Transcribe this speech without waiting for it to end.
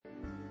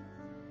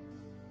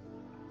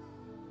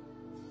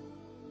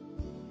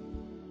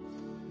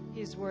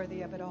He's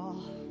worthy of it all.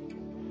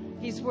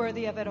 He's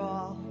worthy of it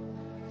all.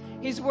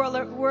 He's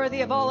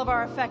worthy of all of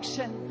our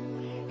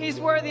affection. He's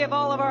worthy of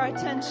all of our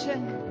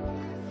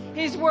attention.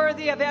 He's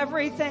worthy of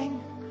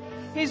everything.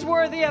 He's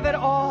worthy of it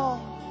all.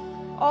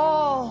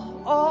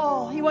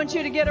 All. He wants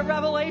you to get a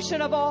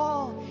revelation of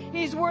all.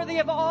 He's worthy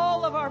of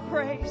all of our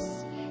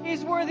praise.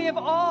 He's worthy of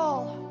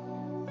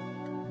all.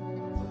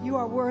 You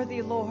are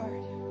worthy,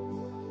 Lord.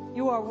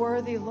 You are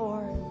worthy,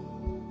 Lord.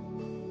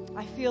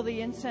 I feel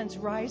the incense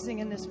rising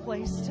in this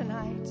place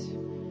tonight.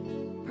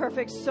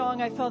 Perfect song.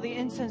 I felt the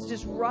incense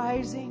just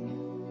rising.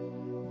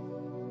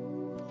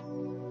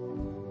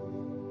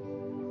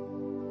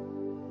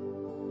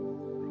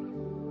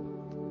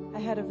 I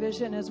had a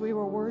vision as we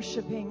were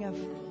worshiping of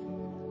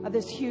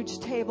this huge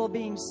table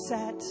being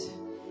set.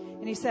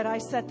 And he said, I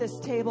set this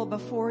table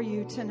before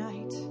you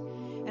tonight.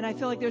 And I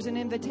feel like there's an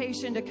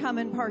invitation to come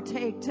and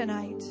partake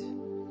tonight.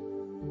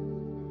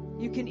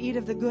 You can eat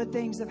of the good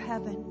things of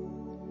heaven.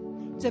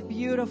 It's a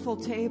beautiful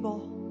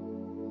table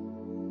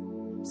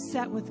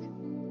set with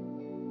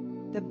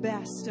the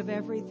best of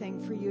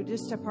everything for you,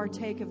 just to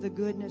partake of the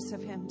goodness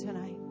of Him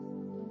tonight.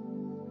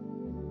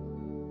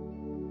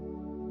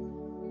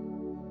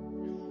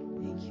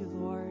 Thank you,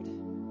 Lord.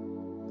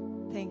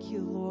 Thank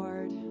you,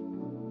 Lord.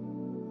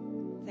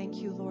 Thank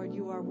you, Lord.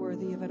 You are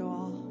worthy of it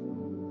all.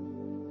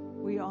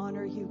 We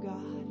honor you,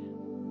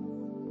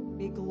 God.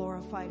 Be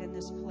glorified in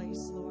this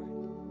place, Lord.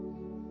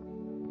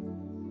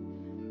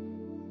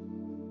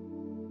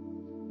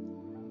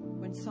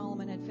 When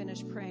Solomon had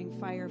finished praying,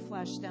 fire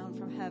flashed down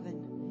from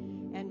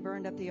heaven and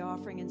burned up the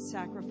offering and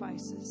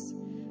sacrifices,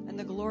 and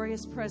the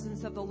glorious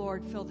presence of the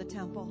Lord filled the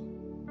temple.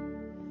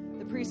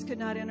 The priests could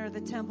not enter the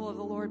temple of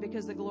the Lord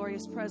because the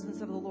glorious presence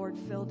of the Lord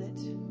filled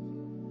it.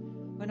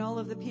 When all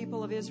of the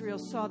people of Israel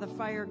saw the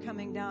fire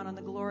coming down on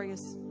the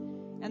glorious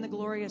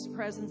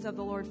presence of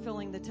the Lord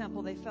filling the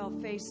temple, they fell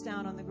face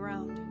down on the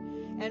ground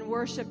and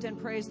worshiped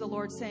and praised the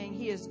Lord, saying,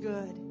 He is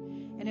good,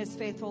 and His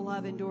faithful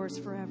love endures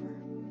forever.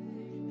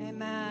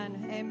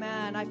 Amen.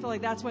 Amen. I feel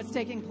like that's what's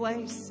taking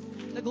place.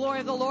 The glory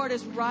of the Lord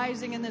is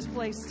rising in this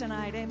place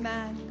tonight.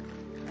 Amen.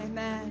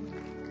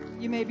 Amen.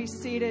 You may be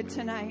seated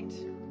tonight.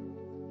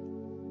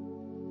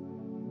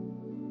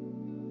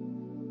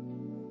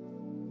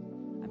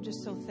 I'm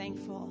just so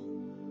thankful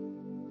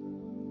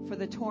for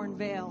the torn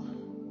veil,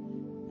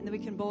 and that we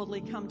can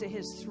boldly come to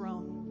His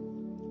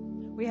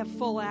throne. We have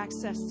full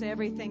access to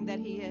everything that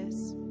He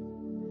is.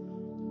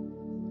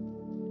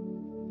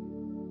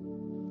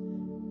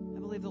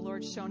 The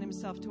Lord's shown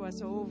Himself to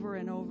us over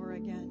and over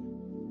again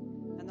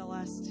in the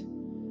last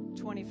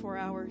 24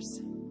 hours.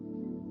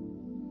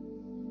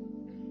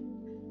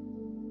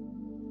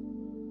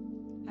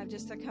 I have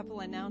just a couple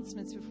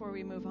announcements before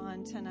we move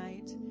on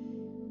tonight.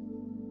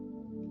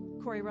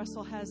 Corey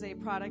Russell has a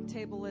product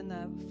table in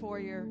the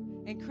foyer.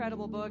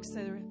 Incredible books.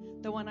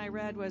 The one I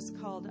read was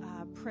called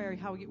Prayer,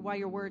 Why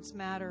Your Words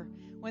Matter.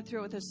 Went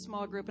through it with a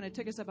small group, and it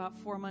took us about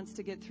 4 months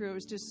to get through. It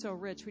was just so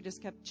rich. We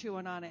just kept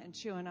chewing on it and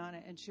chewing on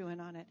it and chewing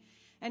on it.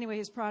 Anyway,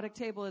 his product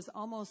table is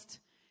almost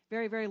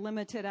very, very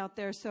limited out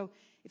there. So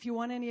if you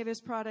want any of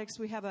his products,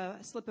 we have a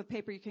slip of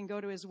paper. You can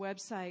go to his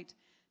website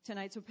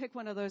tonight. So pick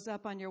one of those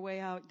up on your way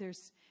out.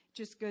 There's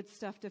just good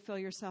stuff to fill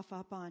yourself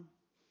up on.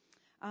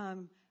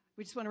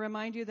 We just want to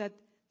remind you that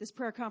this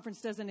prayer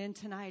conference doesn't end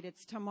tonight.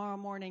 It's tomorrow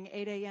morning,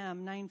 8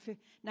 a.m.,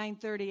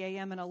 9:30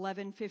 a.m., and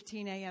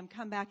 11:15 a.m.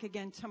 Come back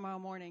again tomorrow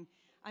morning.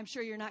 I'm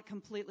sure you're not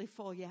completely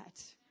full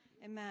yet.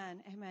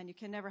 Amen. Amen. You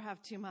can never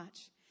have too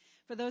much.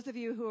 For those of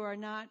you who are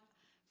not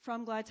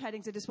from Glad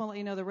Tidings, I just want to let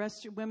you know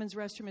the women's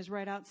restroom is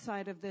right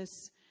outside of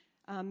this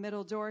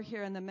middle door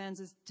here, and the men's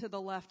is to the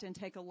left, and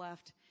take a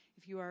left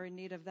if you are in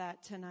need of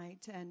that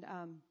tonight. And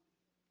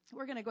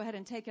we're going to go ahead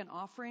and take an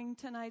offering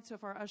tonight. So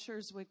if our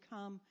ushers would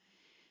come,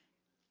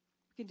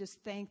 we can just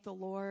thank the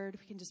Lord.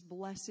 We can just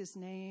bless His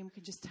name. We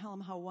can just tell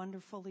Him how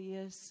wonderful He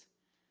is.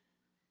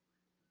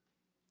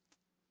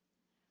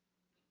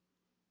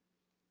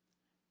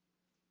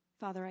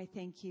 Father, I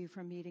thank You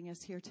for meeting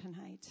us here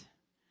tonight.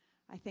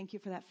 I thank You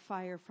for that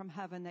fire from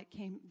heaven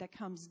that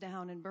comes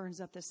down and burns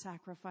up the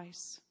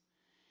sacrifice.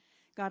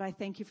 God, I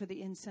thank You for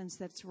the incense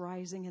that's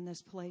rising in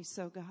this place,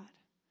 oh God.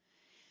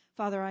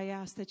 Father, I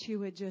ask that You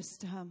would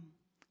just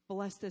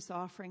bless this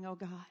offering, oh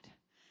God.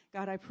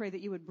 God, I pray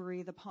that You would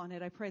breathe upon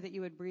it. I pray that You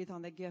would breathe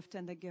on the gift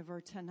and the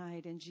giver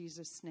tonight in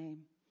Jesus' name.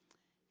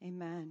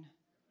 Amen.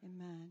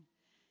 Amen.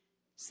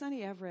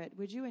 Sonny Everett,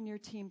 would you and your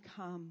team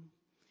come?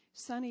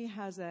 Sonny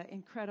has an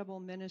incredible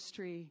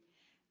ministry,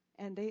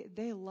 and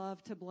they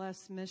love to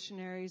bless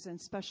missionaries and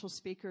special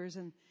speakers,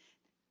 and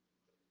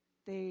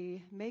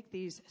they make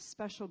these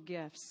special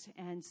gifts.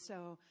 And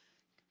so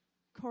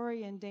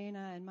Corey and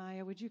Dana and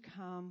Maya, would you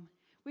come?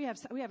 We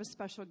have a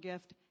special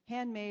gift,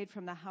 handmade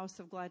from the House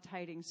of Glad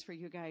Tidings for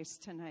you guys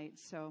tonight.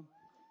 So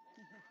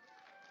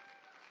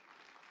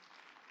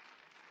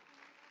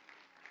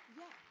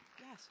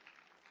yes.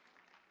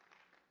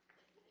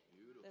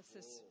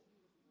 Beautiful.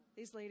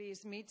 These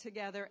ladies meet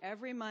together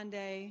every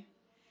Monday,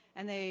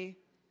 and they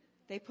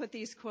put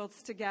these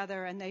quilts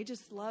together, and they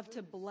just love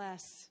to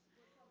bless.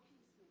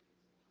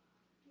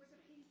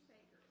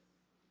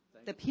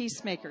 The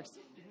peacemakers.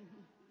 That's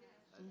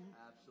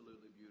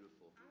absolutely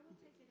beautiful.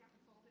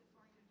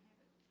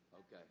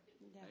 Okay.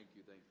 Thank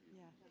you.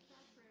 Yeah.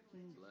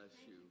 Bless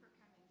you.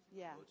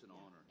 Yeah. Oh, it's an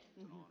honor. It's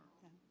an honor.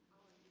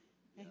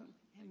 Yeah.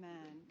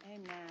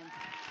 Amen.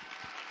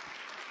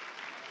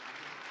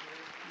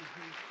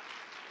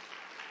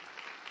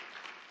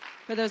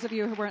 For those of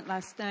you who weren't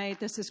last night,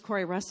 this is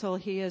Corey Russell.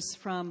 He is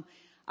from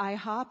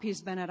IHOP.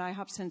 He's been at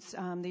IHOP since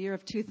the year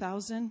of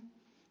 2000.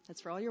 That's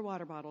for all your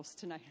water bottles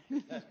tonight.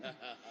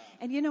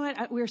 And you know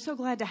what? We're so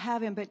glad to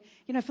have him. But,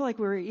 I feel like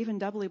we're even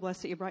doubly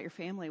blessed that you brought your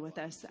family with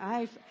us.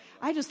 I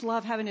just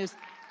love having his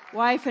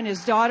wife and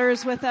his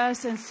daughters with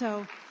us. And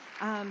so,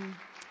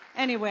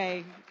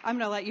 anyway, I'm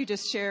going to let you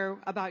just share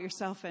about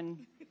yourself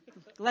and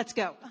let's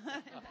go.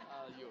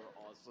 You're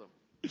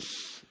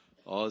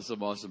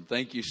awesome. Awesome.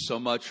 Thank you so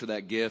much for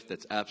that gift.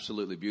 That's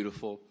absolutely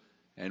beautiful.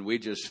 And we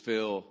just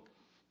feel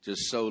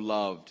just so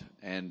loved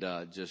and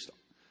just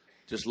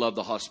love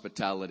the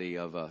hospitality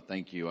of,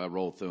 thank you, I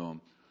roll through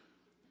them,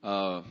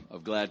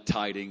 of Glad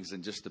Tidings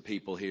and just the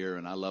people here.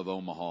 And I love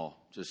Omaha.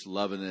 Just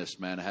loving this,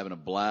 man. Having a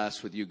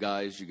blast with you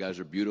guys. You guys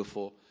are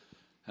beautiful.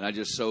 And I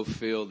just so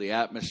feel the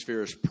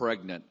atmosphere is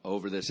pregnant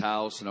over this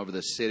house and over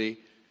this city.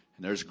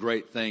 And there's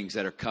great things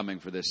that are coming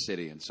for this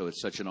city. And so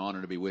it's such an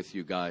honor to be with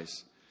you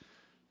guys.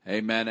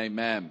 Amen,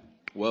 amen.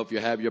 Well, if you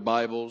have your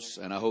Bibles,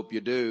 and I hope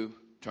you do,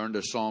 turn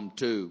to Psalm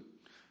 2.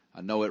 I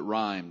know it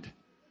rhymed.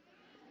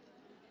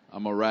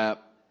 I'm a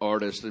rap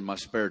artist in my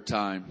spare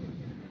time.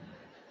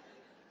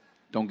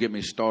 Don't get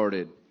me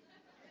started.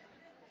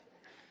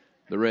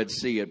 The Red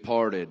Sea had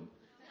parted.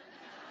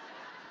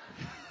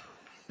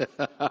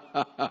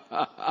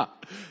 I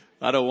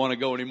don't want to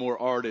go any more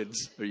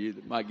artists, or you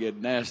might get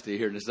nasty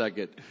here in a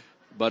second.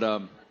 But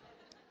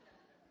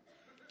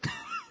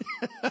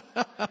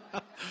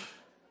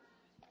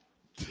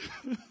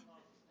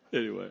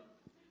anyway,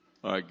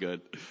 all right,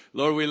 good.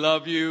 Lord, we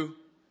love you.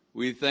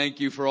 We thank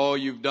you for all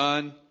you've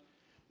done.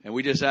 And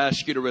we just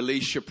ask you to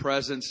release your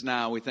presence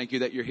now. We thank you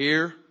that you're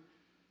here.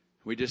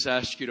 We just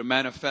ask you to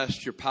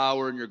manifest your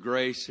power and your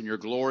grace and your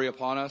glory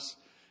upon us.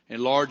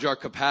 Enlarge our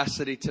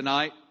capacity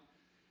tonight.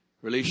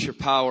 Release your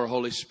power,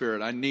 Holy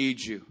Spirit. I need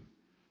you.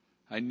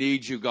 I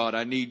need you, God.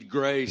 I need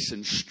grace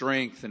and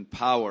strength and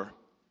power.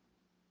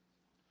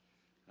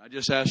 I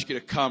just ask you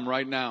to come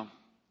right now.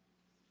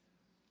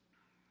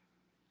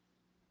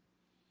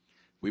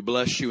 We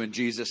bless you in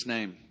Jesus'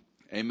 name.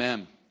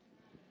 Amen.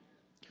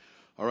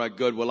 All right,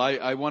 good. Well,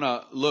 I want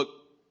to look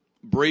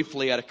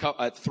briefly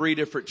at 3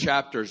 different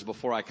chapters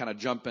before I kind of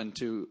jump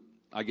into,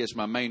 I guess,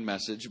 my main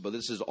message, but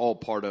this is all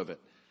part of it.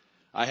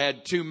 I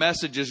had 2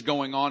 messages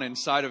going on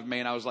inside of me,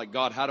 and I was like,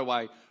 God, how do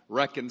I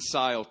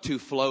reconcile 2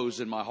 flows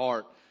in my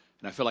heart?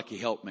 And I feel like he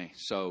helped me.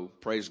 So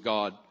praise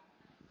God.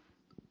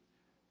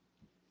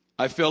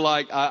 I feel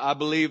like I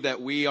believe that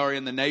we are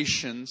in the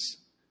nations,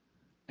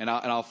 and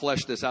I'll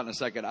flesh this out in a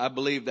second. I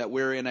believe that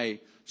we're in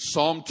a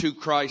Psalm 2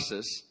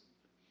 crisis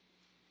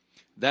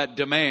that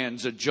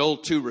demands a Joel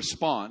 2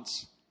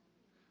 response,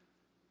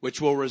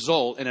 which will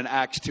result in an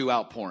Acts 2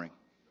 outpouring.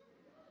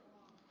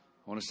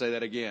 I want to say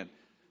that again.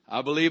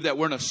 I believe that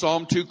we're in a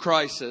Psalm 2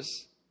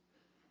 crisis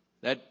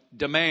that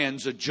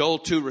demands a Joel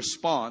 2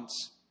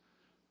 response,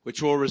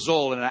 which will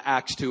result in an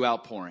Acts 2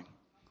 outpouring.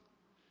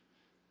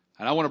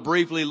 And I want to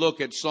briefly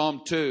look at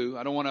Psalm 2.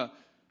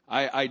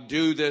 I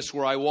do this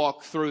where I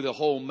walk through the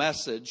whole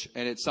message,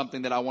 and it's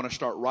something that I want to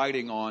start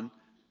writing on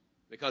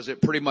because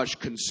it pretty much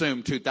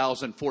consumed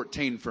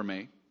 2014 for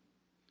me.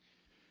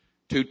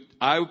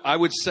 I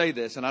would say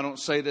this, and I don't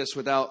say this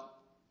without,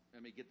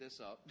 let me get this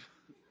up.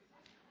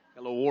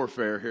 Got a little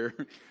warfare here.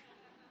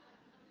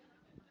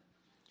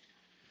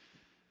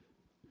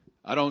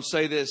 I don't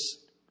say this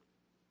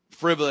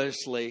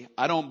frivolously.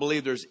 I don't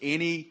believe there's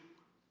any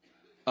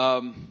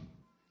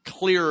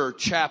clearer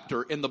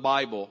chapter in the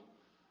Bible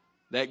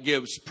that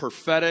gives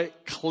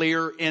prophetic,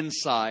 clear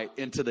insight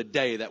into the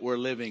day that we're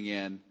living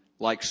in,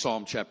 like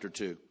Psalm chapter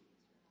 2.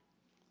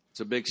 It's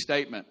a big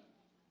statement.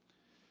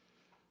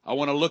 I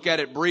want to look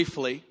at it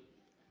briefly.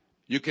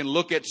 You can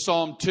look at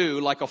Psalm 2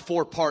 like a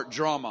 4-part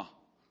drama.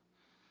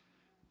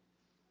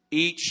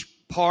 Each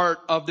part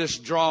of this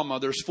drama,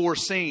 there's 4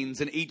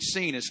 scenes, and each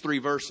scene is 3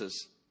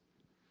 verses.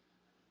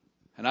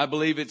 And I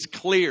believe it's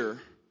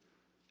clear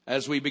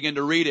as we begin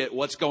to read it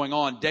what's going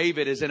on.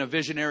 David is in a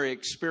visionary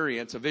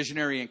experience, a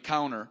visionary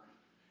encounter,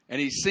 and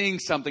he's seeing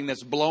something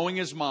that's blowing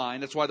his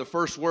mind. That's why the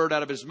first word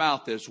out of his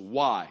mouth is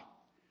why.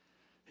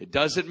 It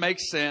doesn't make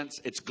sense.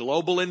 It's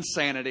global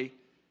insanity,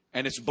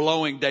 and it's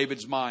blowing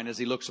David's mind as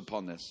he looks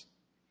upon this.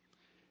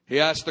 He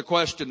asks the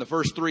question, the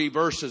first 3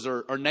 verses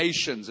are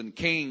nations and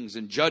kings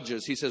and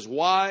judges. He says,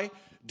 why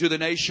do the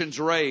nations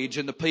rage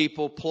and the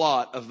people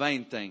plot a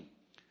vain thing?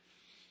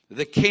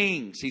 The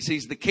kings, he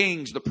sees the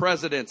kings, the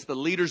presidents, the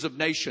leaders of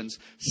nations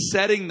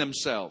setting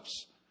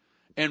themselves,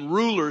 and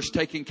rulers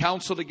taking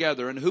counsel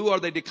together. And who are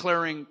they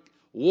declaring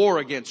war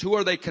against? Who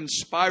are they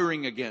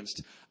conspiring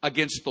against?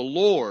 Against the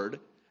Lord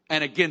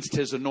and against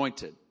his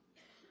anointed.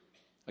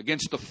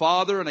 against the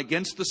Father and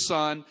against the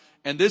Son.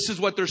 And this is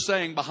what they're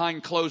saying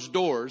behind closed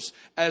doors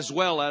as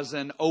well as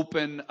in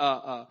open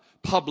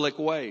public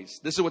ways.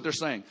 This is what they're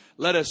saying.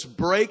 Let us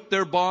break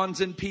their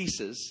bonds in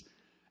pieces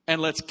and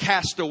let's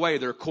cast away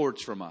their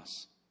cords from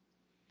us.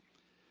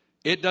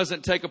 It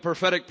doesn't take a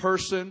prophetic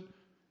person.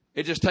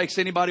 It just takes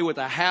anybody with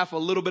a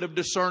little bit of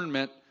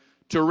discernment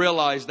to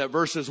realize that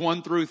verses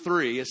 1 through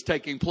 3 is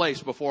taking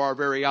place before our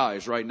very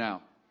eyes right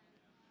now.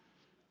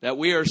 That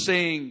we are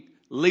seeing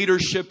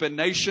leadership in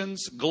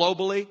nations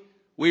globally.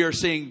 We are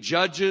seeing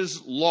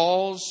judges,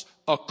 laws,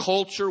 a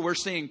culture. We're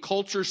seeing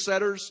culture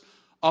setters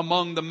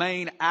among the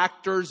main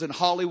actors in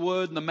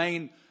Hollywood, and the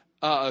main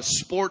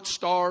sports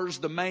stars,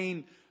 the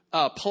main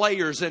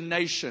players in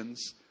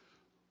nations.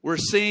 We're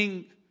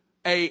seeing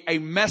a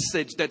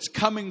message that's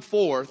coming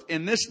forth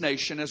in this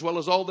nation as well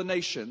as all the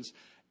nations.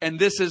 And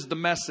this is the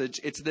message.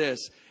 It's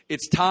this.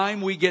 It's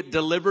time we get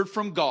delivered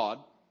from God.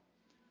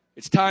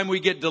 It's time we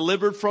get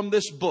delivered from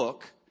this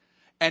book.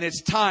 And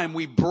it's time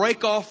we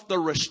break off the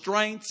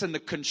restraints and the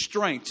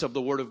constraints of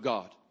the Word of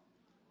God.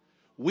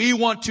 We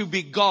want to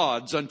be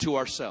gods unto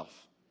ourselves.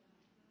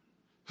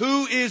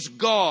 Who is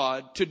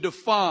God to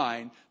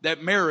define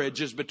that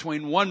marriage is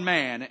between one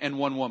man and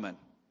one woman?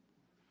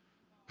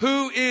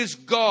 Who is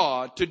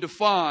God to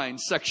define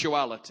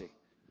sexuality?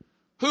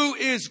 Who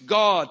is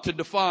God to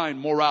define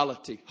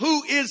morality?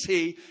 Who is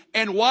He,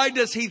 and why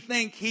does He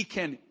think He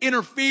can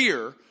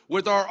interfere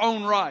with our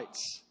own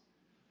rights?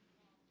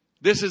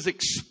 This is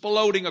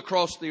exploding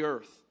across the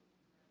earth.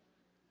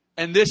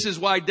 And this is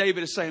why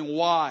David is saying,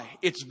 why?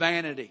 It's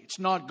vanity. It's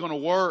not going to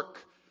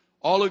work.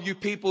 All of you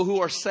people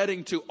who are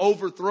setting to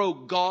overthrow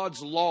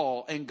God's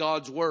law and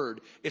God's word,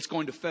 it's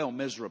going to fail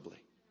miserably.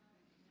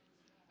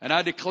 And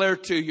I declare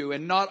to you,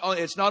 and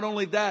it's not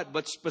only that,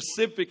 but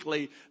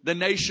specifically the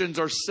nations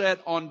are set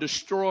on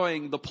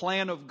destroying the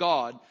plan of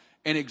God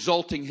and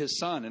exalting His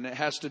Son. And it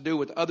has to do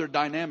with other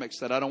dynamics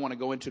that I don't want to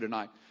go into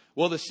tonight.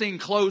 Well, the scene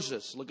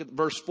closes. Look at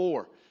verse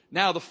 4.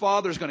 Now the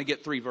Father's going to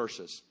get 3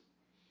 verses.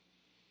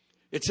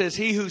 It says,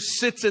 He who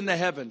sits in the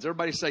heavens.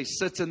 Everybody say,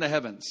 sits in the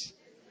heavens.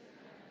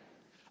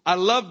 I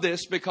love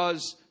this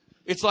because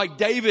it's like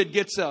David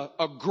gets a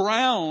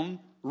ground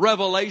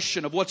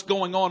revelation of what's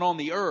going on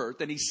the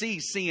earth. And he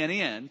sees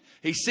CNN.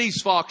 He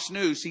sees Fox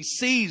News. He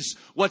sees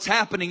what's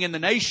happening in the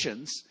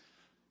nations.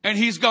 And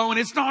he's going,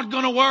 it's not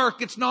going to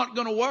work. It's not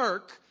going to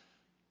work.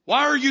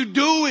 Why are you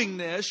doing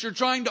this? You're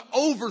trying to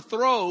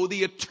overthrow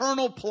the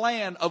eternal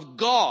plan of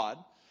God.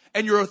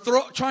 And you're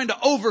trying to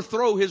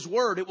overthrow His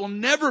word. It will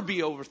never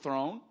be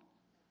overthrown.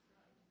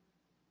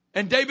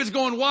 And David's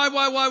going,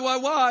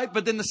 why?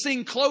 But then the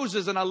scene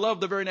closes, and I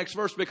love the very next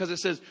verse because it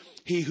says,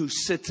 He who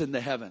sits in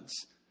the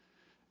heavens.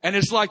 And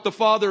it's like the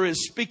Father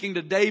is speaking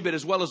to David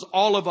as well as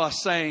all of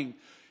us saying,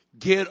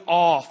 get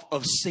off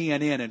of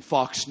CNN and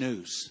Fox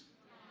News.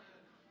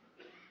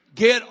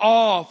 Get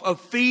off of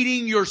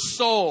feeding your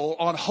soul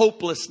on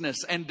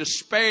hopelessness and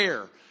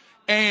despair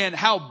and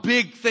how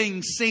big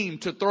things seem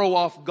to throw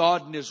off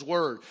God and His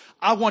word.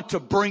 I want to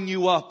bring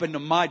you up into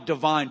my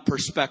divine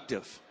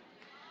perspective.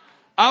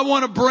 I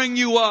want to bring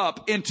you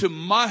up into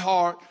my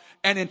heart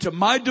and into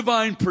my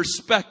divine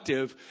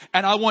perspective.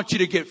 And I want you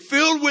to get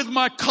filled with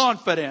my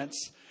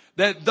confidence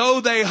that though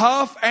they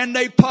huff and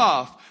they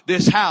puff,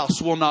 this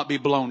house will not be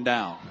blown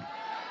down.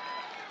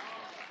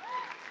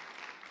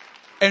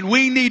 And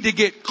we need to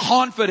get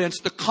confidence,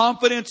 the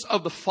confidence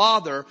of the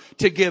Father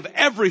to give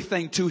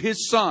everything to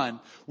His Son.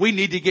 We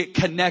need to get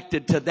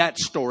connected to that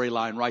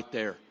storyline right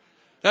there.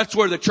 That's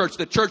where the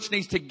church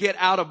needs to get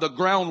out of the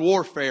ground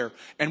warfare,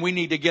 and we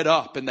need to get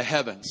up in the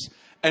heavens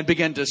and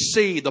begin to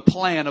see the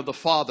plan of the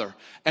Father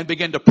and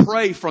begin to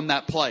pray from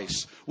that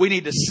place. We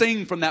need to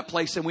sing from that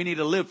place, and we need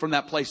to live from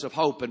that place of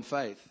hope and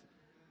faith.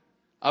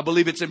 I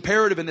believe it's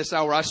imperative in this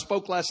hour. I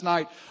spoke last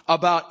night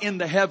about in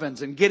the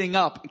heavens and getting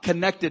up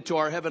connected to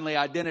our heavenly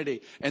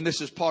identity. And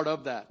this is part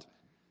of that.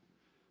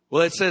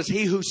 Well, it says,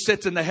 He who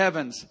sits in the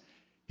heavens,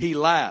 He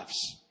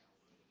laughs.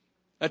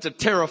 That's a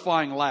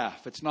terrifying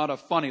laugh. It's not a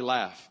funny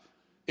laugh.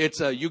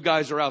 It's a, you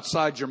guys are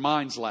outside your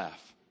minds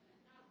laugh.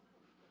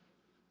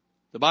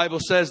 The Bible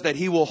says that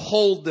He will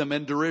hold them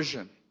in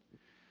derision.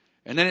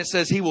 And then it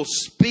says He will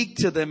speak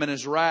to them in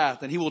His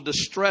wrath, and He will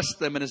distress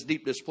them in His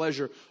deep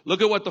displeasure.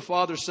 Look at what the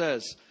Father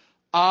says.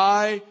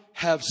 I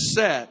have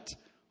set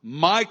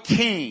my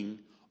King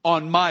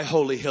on my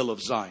holy hill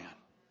of Zion.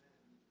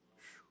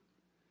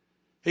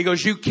 He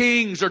goes, you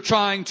kings are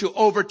trying to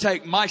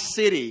overtake my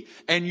city,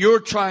 and you're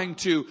trying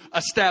to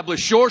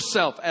establish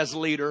yourself as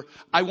leader.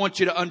 I want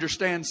you to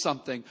understand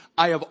something.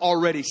 I have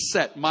already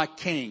set my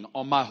King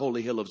on my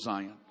holy hill of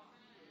Zion.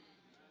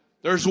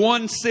 There's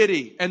one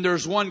city and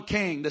there's one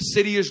king. The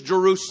city is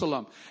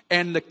Jerusalem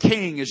and the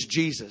king is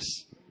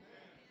Jesus.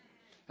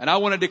 And I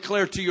want to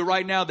declare to you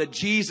right now that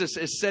Jesus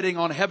is sitting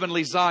on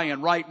heavenly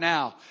Zion right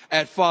now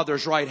at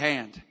Father's right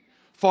hand.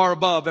 Far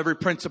above every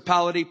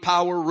principality,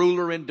 power,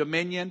 ruler, and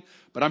dominion.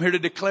 But I'm here to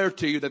declare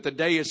to you that the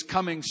day is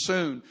coming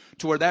soon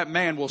to where that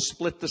man will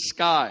split the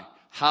sky.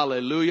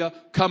 Hallelujah.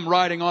 Come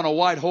riding on a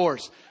white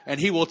horse, and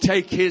He will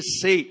take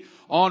His seat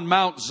on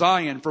Mount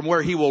Zion from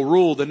where he will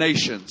rule the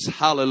nations.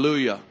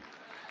 Hallelujah.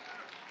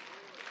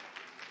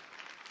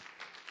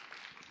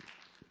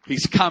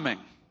 He's coming.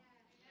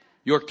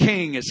 Your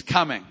king is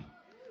coming.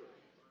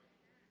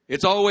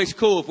 It's always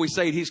cool if we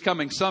say he's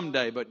coming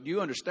someday, but you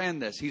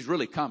understand this. He's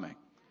really coming.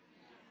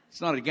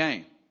 It's not a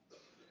game.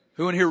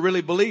 Who in here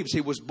really believes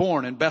he was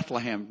born in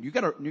Bethlehem? You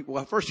got to,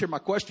 well, first hear my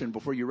question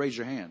before you raise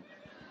your hand.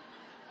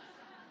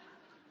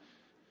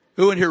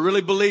 Who in here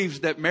really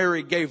believes that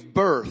Mary gave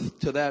birth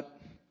to that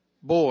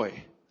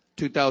boy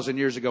 2,000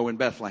 years ago in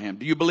Bethlehem?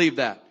 Do you believe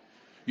that?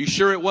 You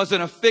sure it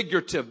wasn't a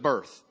figurative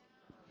birth?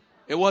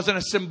 It wasn't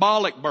a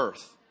symbolic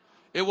birth.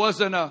 It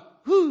wasn't a,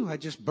 I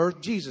just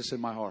birthed Jesus in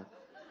my heart.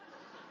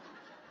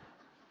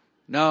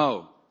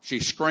 No, she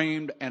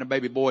screamed and a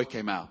baby boy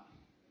came out.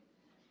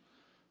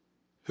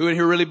 Who in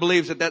here really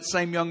believes that that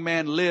same young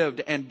man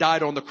lived and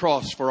died on the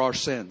cross for our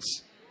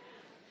sins?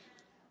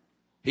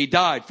 He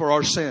died for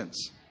our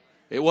sins.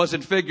 It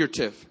wasn't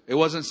figurative. It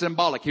wasn't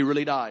symbolic. He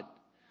really died.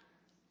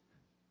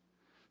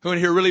 Who in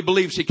here really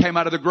believes he came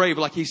out of the grave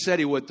like he said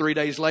he would 3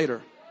 days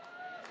later?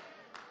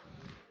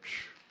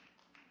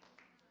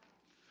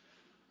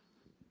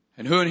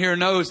 And who in here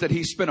knows that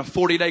he spent a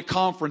 40-day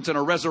conference in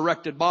a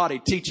resurrected body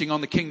teaching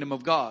on the kingdom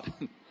of God?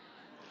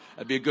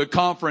 That'd be a good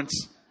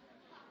conference.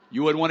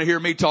 You wouldn't want to hear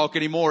me talk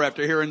anymore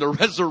after hearing the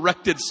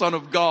resurrected Son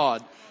of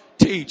God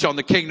teach on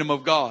the kingdom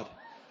of God.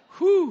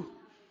 Whew.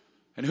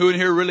 And who in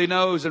here really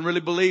knows and really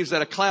believes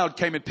that a cloud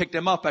came and picked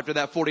him up after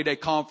that 40-day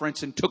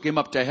conference and took him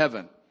up to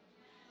heaven?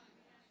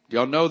 Do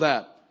y'all know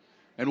that?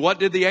 And what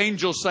did the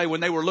angels say when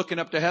they were looking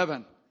up to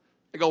heaven?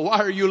 They go, why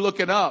are you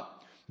looking up?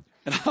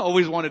 And I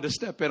always wanted to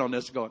step in on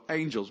this going,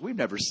 angels, we've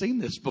never seen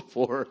this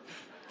before.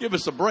 Give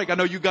us a break. I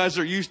know you guys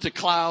are used to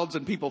clouds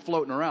and people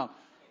floating around.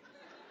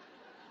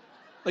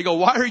 They go,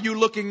 why are you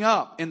looking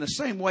up? In the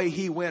same way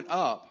he went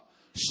up,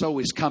 so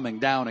he's coming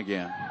down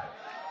again.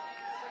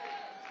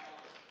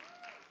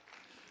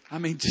 I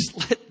mean,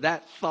 just let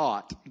that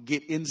thought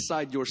get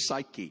inside your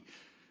psyche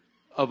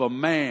of a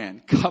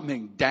man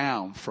coming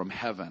down from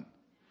heaven.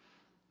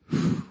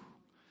 Whew.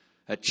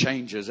 That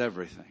changes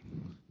everything.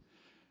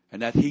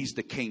 And that he's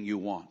the king you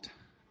want.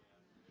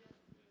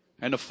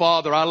 And the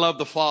Father, I love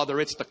the Father.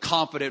 It's the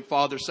confident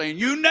Father saying,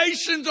 you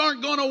nations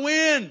aren't going to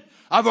win.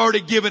 I've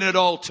already given it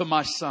all to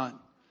my Son.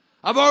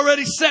 I've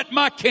already set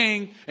my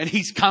king and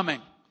he's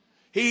coming.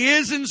 He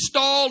is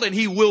installed and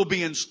he will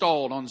be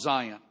installed on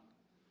Zion.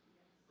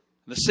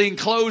 The scene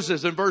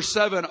closes and verse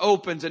 7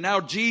 opens, and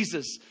now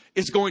Jesus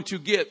is going to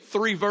get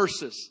 3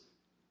 verses.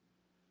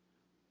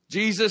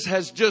 Jesus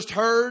has just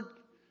heard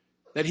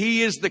that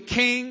he is the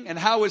king, and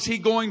how is he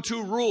going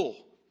to rule?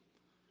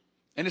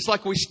 And it's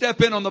like we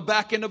step in on the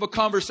back end of a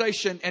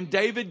conversation and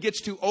David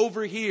gets to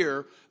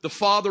overhear the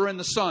Father and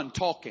the Son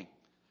talking.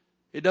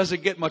 It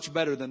doesn't get much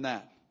better than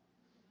that.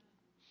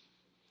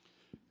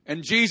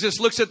 And Jesus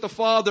looks at the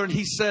Father and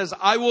he says,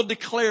 I will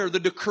declare the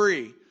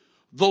decree.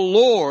 The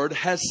Lord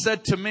has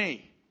said to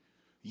me,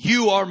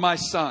 you are my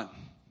Son.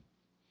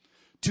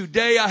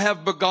 Today I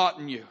have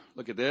begotten you.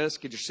 Look at this.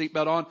 Get your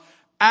seatbelt on.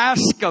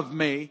 Ask of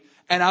me,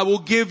 and I will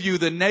give you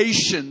the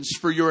nations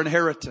for your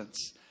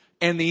inheritance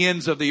and the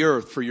ends of the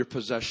earth for your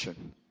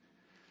possession.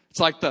 It's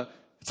like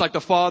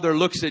the Father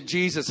looks at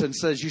Jesus and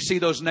says, you see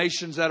those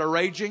nations that are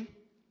raging?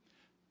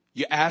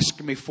 You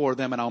ask me for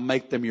them and I'll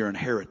make them your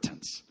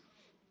inheritance.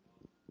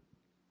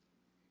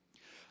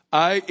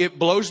 It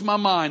blows my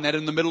mind that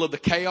in the middle of the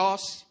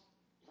chaos,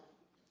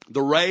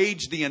 the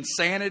rage, the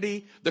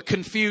insanity, the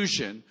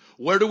confusion,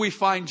 where do we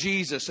find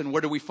Jesus and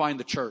where do we find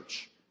the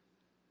church?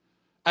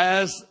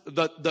 As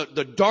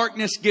the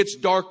darkness gets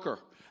darker,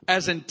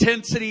 as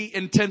intensity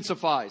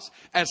intensifies,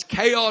 as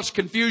chaos,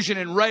 confusion,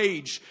 and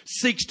rage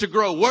seeks to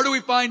grow, where do we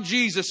find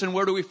Jesus and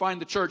where do we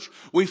find the church?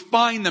 We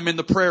find them in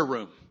the prayer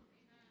room.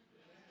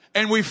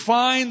 And we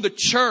find the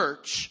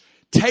church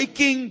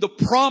taking the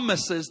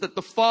promises that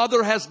the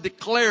Father has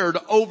declared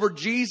over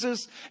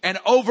Jesus and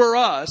over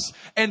us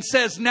and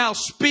says, now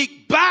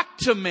speak back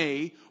to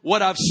me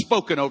what I've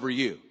spoken over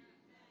you.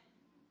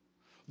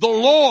 The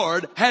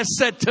Lord has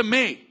said to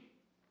me,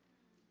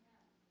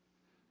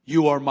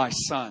 you are my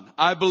Son.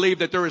 I believe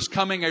that there is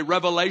coming a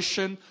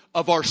revelation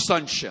of our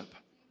sonship.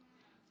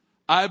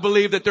 I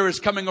believe that there is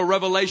coming a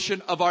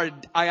revelation of our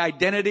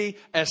identity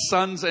as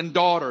sons and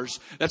daughters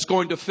that's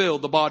going to fill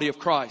the body of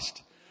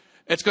Christ.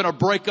 It's going to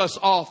break us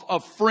off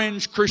of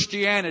fringe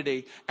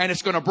Christianity and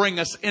it's going to bring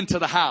us into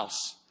the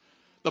house.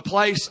 The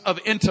place of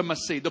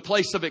intimacy, the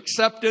place of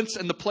acceptance,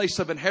 and the place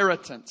of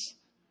inheritance.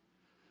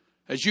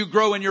 As you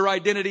grow in your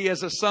identity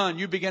as a son,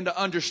 you begin to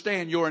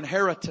understand your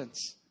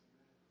inheritance.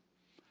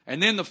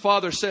 And then the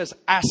Father says,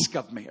 ask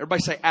of me.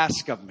 Everybody say,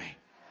 ask of me.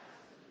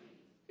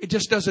 It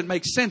just doesn't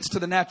make sense to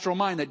the natural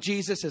mind that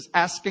Jesus is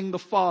asking the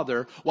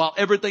Father while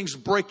everything's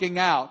breaking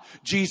out.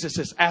 Jesus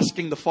is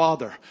asking the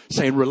Father,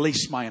 saying,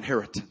 release my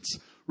inheritance.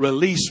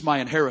 Release my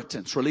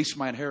inheritance. Release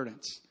my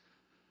inheritance.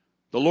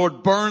 The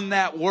Lord burned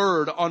that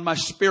word on my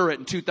spirit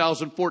in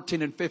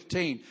 2014 and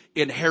 15.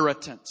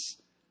 Inheritance.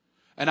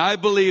 And I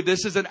believe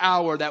this is an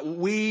hour that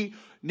we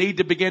need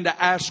to begin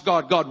to ask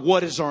God, God,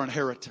 what is our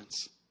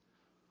inheritance?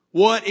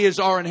 What is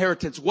our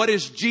inheritance? What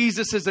is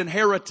Jesus'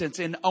 inheritance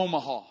in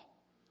Omaha?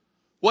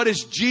 What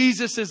is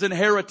Jesus'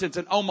 inheritance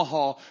in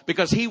Omaha?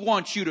 Because He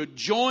wants you to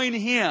join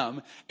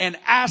Him in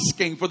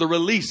asking for the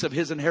release of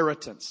His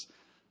inheritance.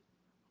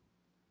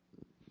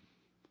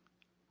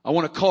 I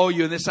want to call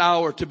you in this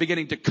hour to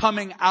beginning to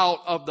coming out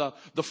of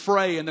the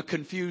fray and the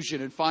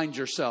confusion and find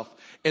yourself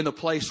in the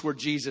place where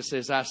Jesus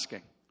is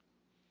asking.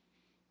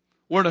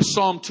 We're in a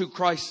Psalm 2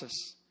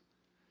 crisis.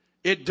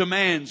 It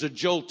demands a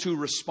Joel 2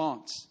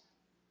 response.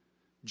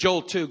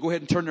 Joel 2, go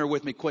ahead and turn there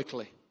with me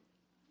quickly.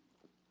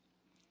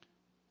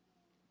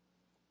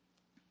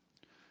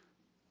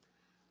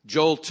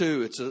 Joel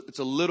 2, it's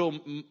a little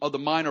of the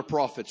minor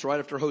prophets right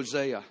after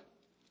Hosea.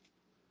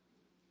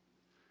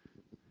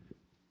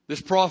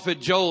 This prophet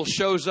Joel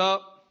shows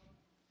up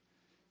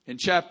in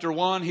chapter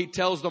 1. He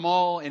tells them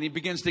all, and he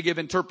begins to give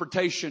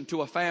interpretation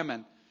to a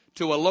famine,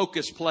 to a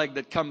locust plague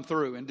that come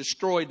through and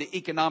destroyed the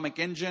economic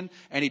engine.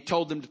 And he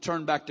told them to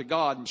turn back to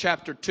God. In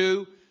chapter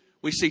 2,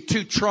 we see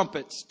 2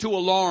 trumpets, 2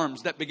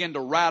 alarms that begin to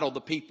rattle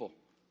the people.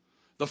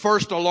 The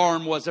first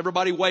alarm was,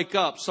 everybody wake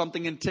up,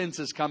 something intense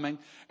is coming.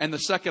 And the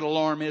second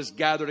alarm is,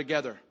 gather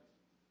together.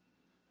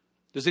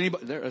 Does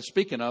anybody,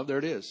 speaking of, there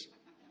it is.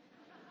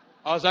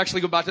 I was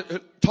actually about to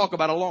talk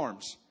about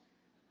alarms.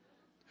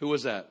 Who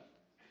was that?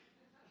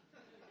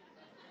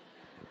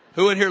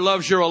 Who in here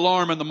loves your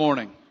alarm in the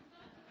morning?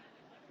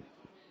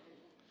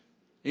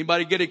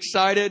 Anybody get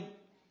excited?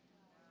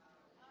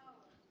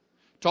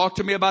 Talk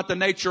to me about the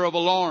nature of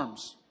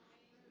alarms.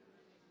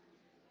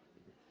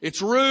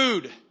 It's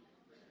rude.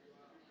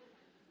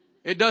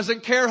 It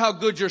doesn't care how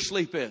good your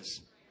sleep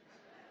is.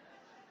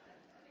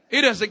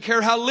 It doesn't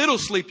care how little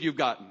sleep you've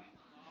gotten.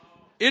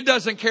 It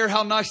doesn't care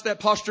how nice that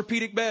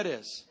Posturepedic bed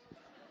is.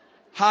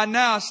 How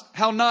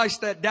nice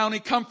that Downy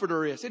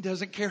comforter is. It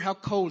doesn't care how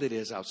cold it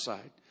is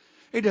outside.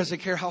 It doesn't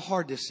care how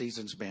hard this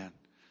season's been.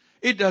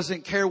 It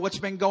doesn't care what's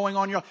been going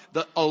on.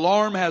 The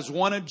alarm has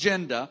one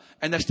agenda,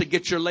 and that's to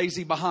get your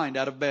lazy behind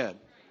out of bed.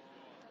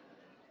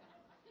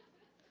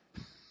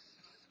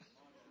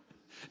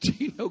 Do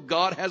you know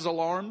God has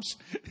alarms?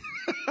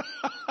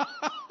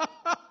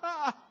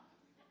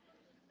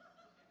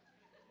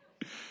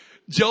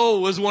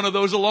 Joel was one of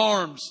those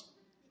alarms.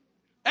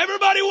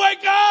 Everybody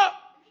wake up!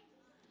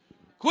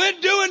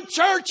 Quit doing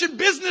church and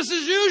business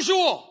as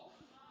usual.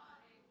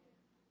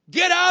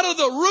 Get out of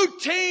the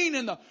routine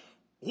and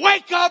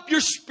wake up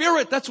your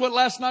spirit. That's what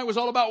last night was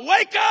all about.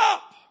 Wake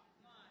up!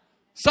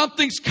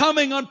 Something's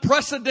coming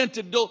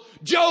unprecedented.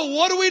 Joel,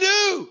 what do we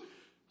do?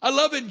 I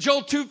love it in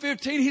Joel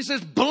 2:15. He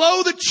says,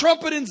 blow the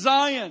trumpet in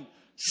Zion.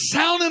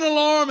 Sound an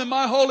alarm in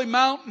my holy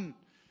mountain.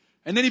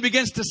 And then he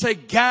begins to say,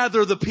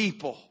 gather the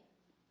people.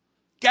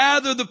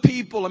 Gather the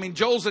people. I mean,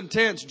 Joel's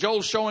intense.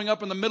 Joel's showing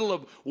up in the middle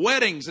of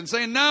weddings and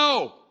saying,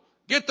 no,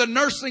 get the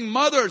nursing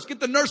mothers, get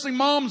the nursing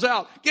moms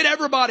out, get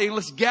everybody, and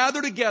let's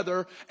gather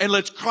together and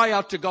let's cry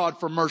out to God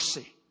for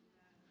mercy.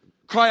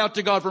 Cry out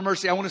to God for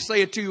mercy. I want to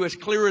say it to you as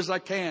clear as I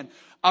can.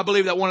 I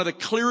believe that one of the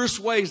clearest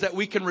ways that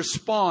we can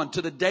respond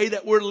to the day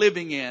that we're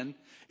living in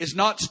is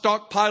not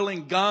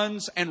stockpiling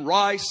guns and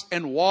rice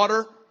and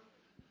water,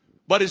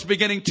 but is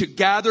beginning to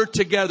gather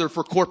together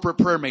for corporate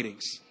prayer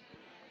meetings.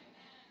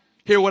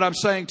 Hear what I'm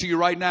saying to you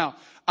right now.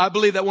 I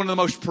believe that one of the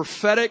most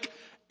prophetic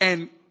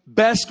and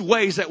best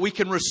ways that we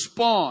can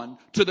respond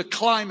to the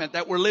climate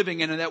that we're living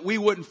in, and that we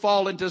wouldn't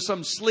fall into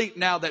some sleep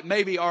now that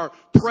maybe our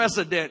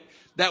president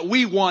that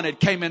we wanted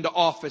came into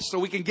office, so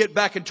we can get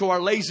back into our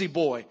lazy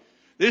boy.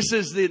 This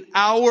is the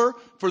hour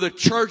for the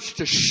church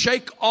to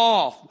shake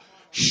off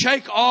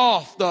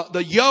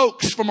the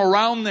yokes from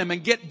around them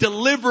and get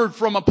delivered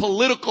from a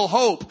political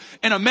hope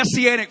and a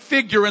messianic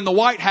figure in the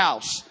White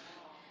House.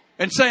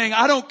 And saying,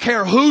 I don't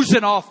care who's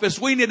in office.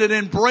 We need an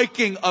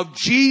inbreaking of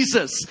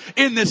Jesus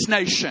in this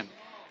nation.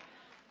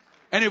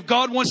 And if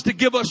God wants to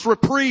give us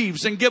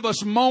reprieves and give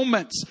us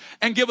moments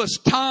and give us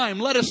time,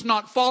 let us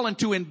not fall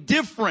into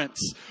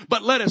indifference,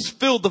 but let us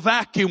fill the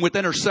vacuum with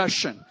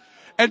intercession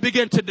and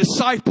begin to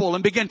disciple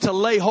and begin to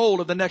lay hold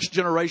of the next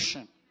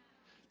generation.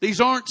 These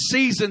aren't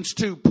seasons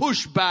to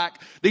push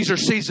back. These are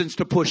seasons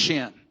to push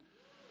in.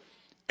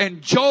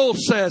 And Joel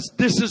says,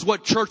 this is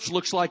what church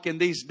looks like in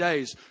these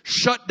days.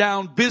 Shut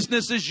down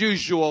business as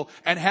usual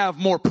and have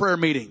more prayer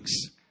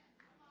meetings.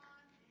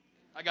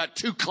 I got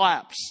 2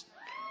 claps.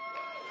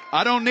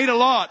 I don't need a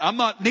lot. I'm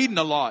not needing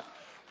a lot.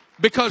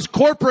 Because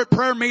corporate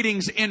prayer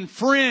meetings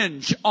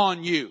infringe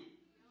on you.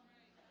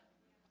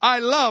 I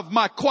love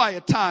my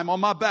quiet time on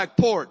my back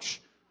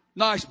porch.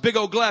 Nice big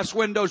old glass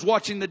windows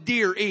watching the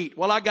deer eat.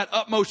 While I got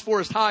Utmost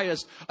Forest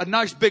Highest, a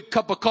nice big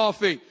cup of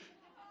coffee.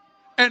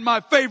 And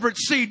my favorite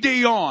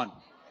CD on.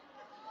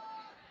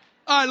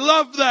 I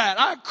love that.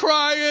 I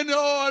cry in,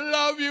 oh, I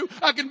love you.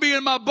 I can be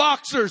in my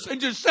boxers and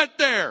just sit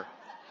there.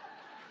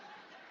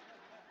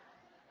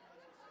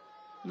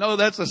 No,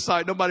 that's a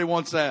sight. Nobody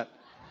wants that.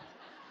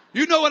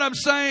 You know what I'm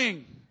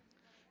saying.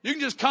 You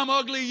can just come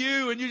ugly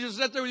you and you just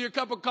sit there with your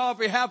cup of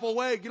coffee half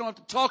awake. You don't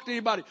have to talk to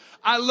anybody.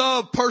 I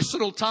love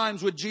personal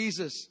times with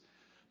Jesus.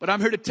 But I'm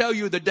here to tell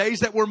you the days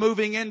that we're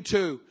moving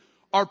into,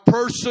 our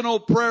personal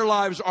prayer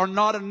lives are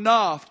not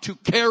enough to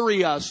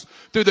carry us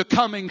through the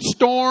coming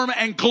storm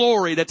and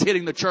glory that's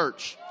hitting the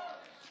church.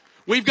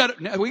 We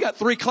got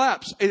 3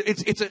 claps.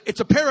 It's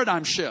a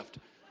paradigm shift.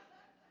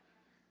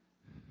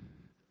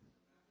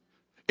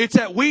 It's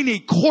that we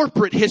need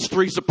corporate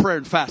histories of prayer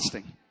and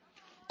fasting.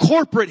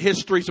 Corporate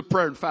histories of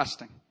prayer and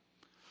fasting.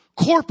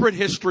 Corporate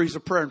histories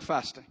of prayer and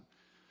fasting.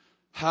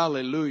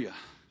 Hallelujah.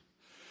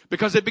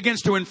 Because it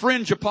begins to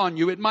infringe upon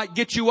you. It might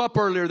get you up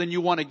earlier than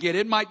you want to get.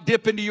 It might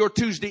dip into your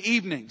Tuesday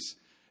evenings.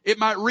 It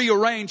might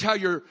rearrange how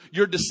you're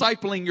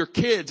discipling your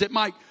kids. It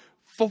might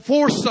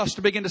force us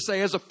to begin to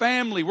say, as a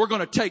family, we're going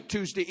to take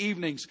Tuesday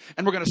evenings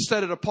and we're going to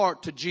set it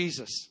apart to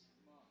Jesus.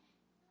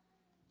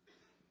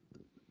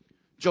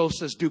 Joel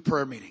says, do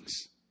prayer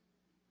meetings.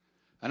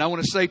 And I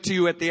want to say to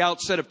you at the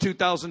outset of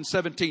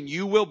 2017,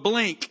 you will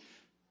blink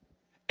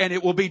and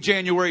it will be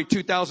January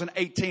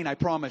 2018, I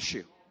promise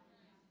you.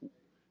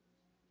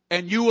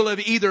 And you will have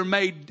either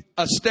made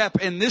a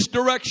step in this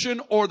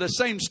direction or the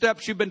same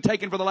steps you've been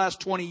taking for the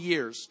last 20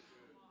 years.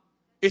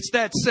 It's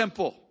that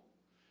simple.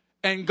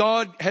 And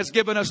God has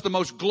given us the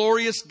most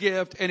glorious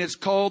gift, and it's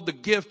called the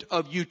gift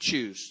of you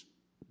choose.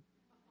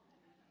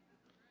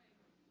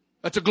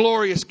 That's a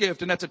glorious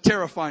gift, and that's a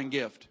terrifying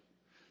gift.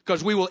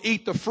 Because we will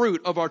eat the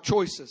fruit of our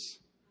choices.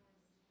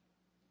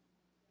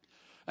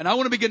 And I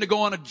want to begin to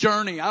go on a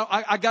journey.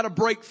 I got to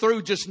break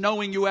through just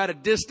knowing you at a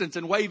distance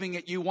and waving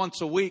at you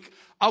once a week.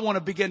 I want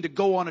to begin to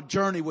go on a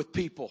journey with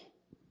people.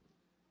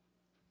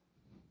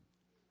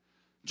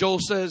 Joel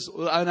says,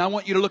 and I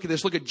want you to look at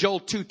this. Look at Joel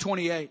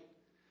 2:28.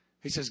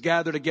 He says,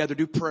 gather together,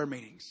 do prayer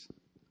meetings.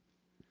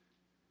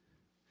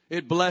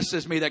 It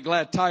blesses me that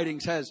Glad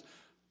Tidings has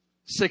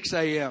 6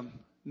 a.m.,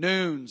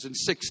 noons, and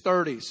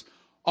 6:30s.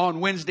 On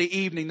Wednesday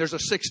evening, there's a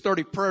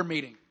 6:30 prayer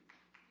meeting.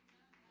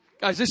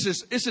 Guys, this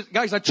is,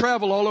 guys, I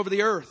travel all over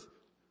the earth.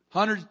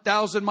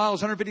 100,000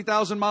 miles,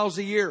 150,000 miles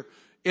a year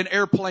in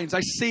airplanes. I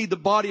see the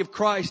body of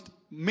Christ,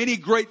 many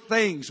great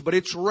things, but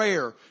it's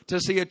rare to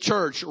see a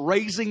church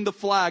raising the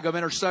flag of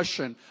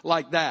intercession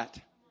like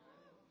that.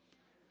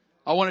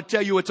 I want to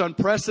tell you it's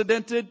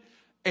unprecedented.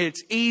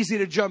 It's easy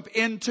to jump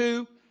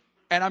into.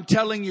 And I'm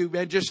telling you,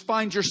 man, just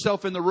find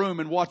yourself in the room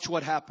and watch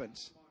what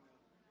happens.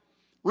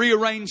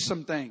 Rearrange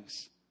some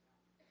things.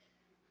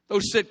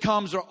 Those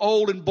sitcoms are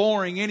old and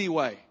boring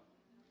anyway.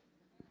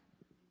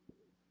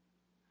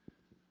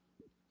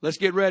 Let's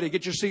get ready.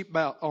 Get your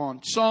seatbelt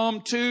on.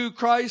 Psalm 2,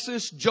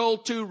 crisis. Joel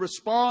 2,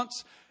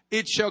 response.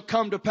 It shall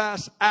come to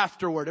pass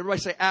afterward.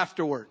 Everybody say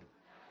afterward.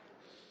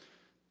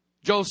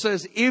 Joel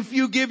says, if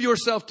you give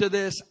yourself to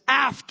this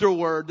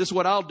afterward, this is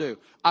what I'll do.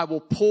 I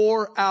will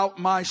pour out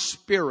my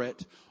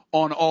spirit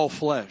on all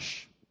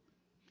flesh.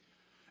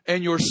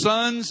 And your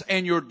sons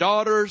and your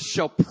daughters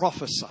shall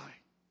prophesy.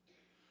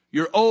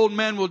 Your old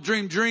men will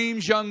dream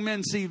dreams, young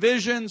men see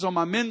visions. On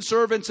my men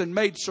servants and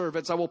maid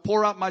servants I will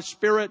pour out my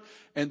spirit,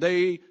 and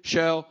they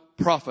shall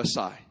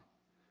prophesy.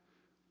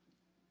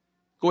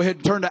 Go ahead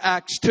and turn to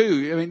Acts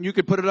 2. I mean, you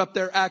could put it up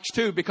there, Acts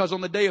 2, because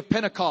on the day of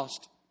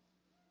Pentecost,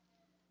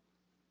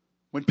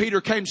 when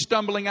Peter came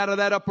stumbling out of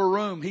that upper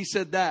room, he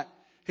said that.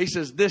 He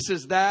says, this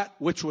is that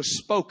which was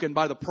spoken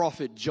by the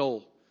prophet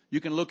Joel.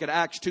 You can look at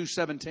Acts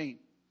 2:17.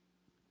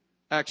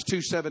 Acts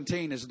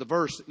 2:17 is the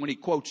verse when he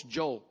quotes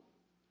Joel.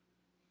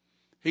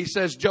 He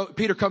says,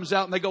 Peter comes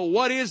out and they go,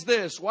 what is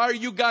this? Why are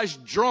you guys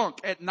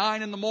drunk at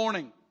 9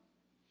 a.m?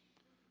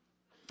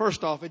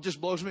 First off, it just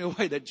blows me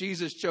away that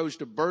Jesus chose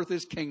to birth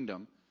his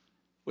kingdom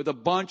with a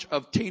bunch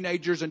of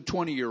teenagers and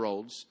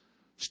 20-year-olds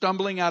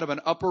stumbling out of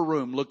an upper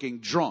room looking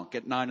drunk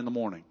at 9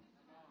 a.m.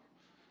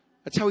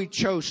 That's how he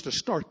chose to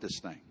start this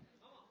thing.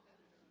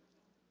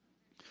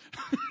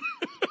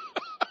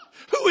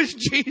 Who is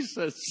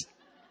Jesus?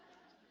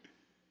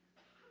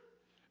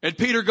 And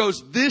Peter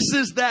goes, this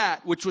is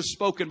that which was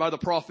spoken by the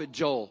prophet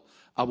Joel.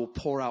 I will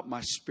pour out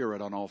my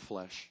spirit on all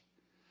flesh.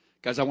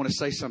 Guys, I want to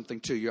say something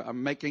to you.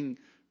 I'm making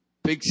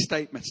big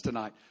statements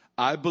tonight.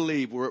 I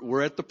believe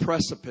we're at the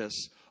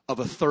precipice of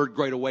a third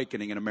great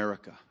awakening in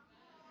America.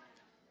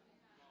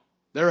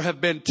 There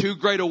have been 2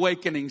 great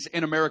awakenings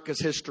in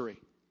America's history,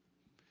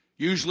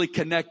 usually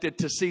connected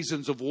to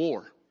seasons of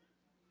war.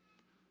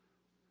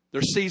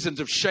 There's seasons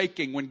of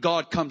shaking when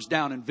God comes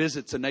down and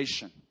visits a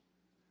nation.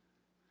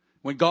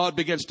 When God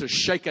begins to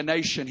shake a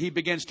nation, He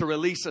begins to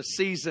release a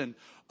season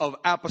of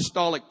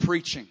apostolic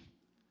preaching,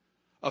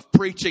 of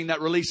preaching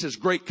that releases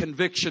great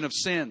conviction of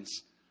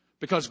sins,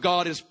 because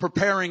God is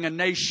preparing a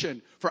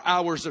nation for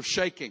hours of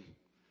shaking,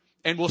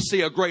 and we'll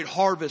see a great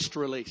harvest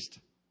released.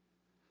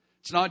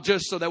 It's not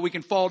just so that we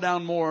can fall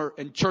down more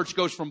and church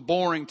goes from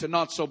boring to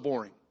not so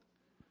boring,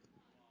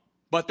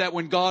 but that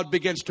when God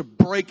begins to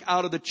break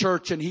out of the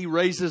church and He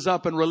raises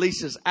up and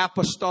releases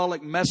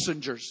apostolic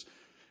messengers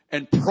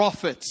and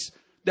prophets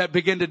that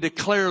begin to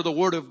declare the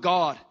word of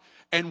God,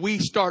 and we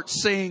start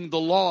seeing the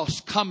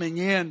lost coming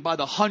in by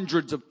the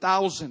hundreds of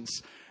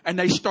thousands, and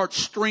they start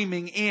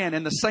streaming in,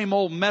 and the same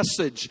old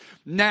message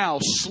now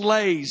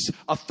slays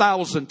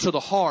 1,000 to the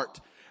heart,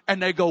 and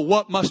they go,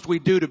 what must we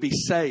do to be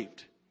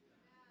saved?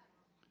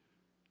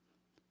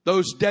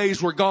 Those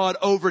days where God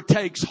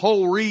overtakes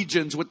whole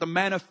regions with the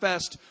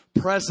manifest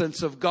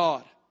presence of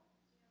God.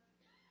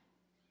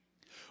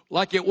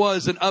 Like it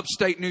was in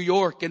upstate New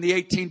York in the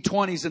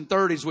 1820s and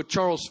 30s with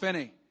Charles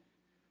Finney,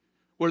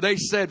 where they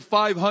said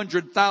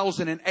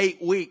 500,000 in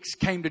 8 weeks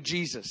came to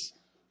Jesus.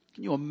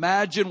 Can you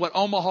imagine what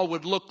Omaha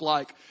would look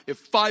like if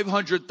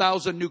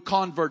 500,000 new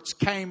converts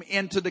came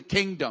into the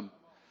kingdom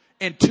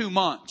in 2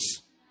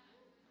 months?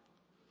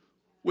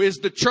 Is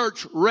the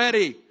church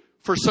ready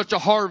for such a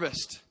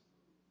harvest?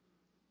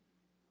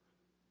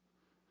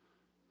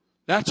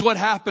 That's what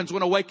happens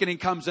when awakening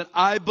comes in.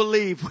 I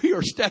believe we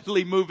are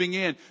steadily moving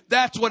in.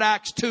 That's what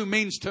Acts 2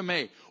 means to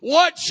me.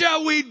 What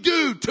shall we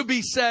do to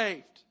be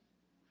saved?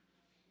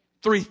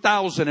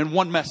 3,000 in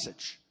one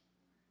message.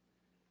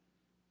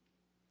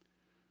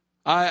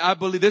 I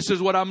believe this is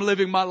what I'm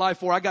living my life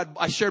for.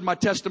 I shared my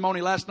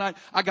testimony last night.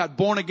 I got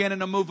born again in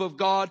the move of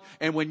God.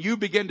 And when you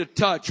begin to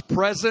touch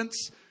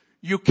presence,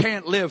 you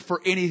can't live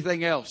for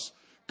anything else.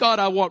 God,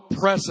 I want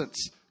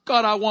presence.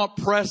 God, I want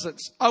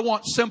presence. I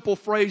want simple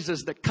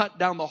phrases that cut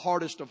down the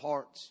hardest of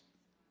hearts.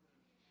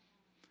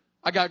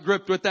 I got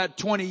gripped with that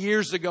 20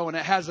 years ago and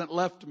it hasn't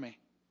left me.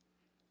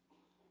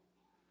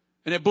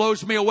 And it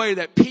blows me away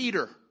that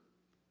Peter,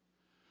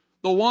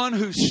 the one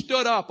who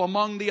stood up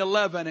among the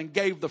 11 and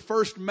gave the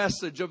first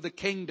message of the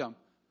kingdom,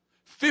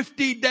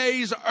 50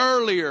 days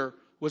earlier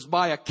was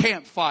by a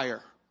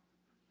campfire.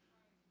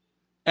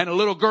 And a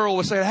little girl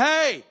was saying,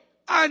 "Hey,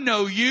 I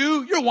know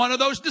you. You're one of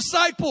those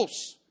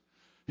disciples."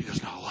 He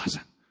goes, "No, it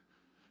wasn't.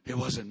 It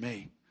wasn't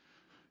me.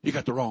 You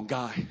got the wrong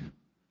guy."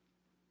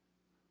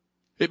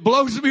 It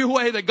blows me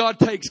away that God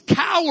takes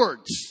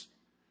cowards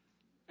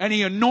and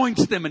He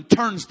anoints them and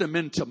turns them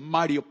into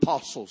mighty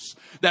apostles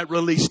that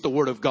release the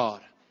word of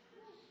God.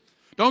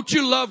 Don't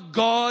you love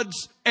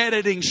God's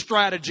editing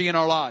strategy in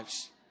our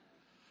lives?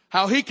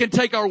 How He can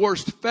take our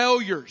worst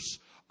failures,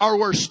 our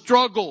worst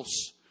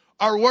struggles,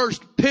 our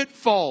worst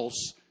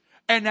pitfalls,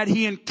 and that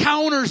He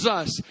encounters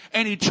us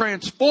and He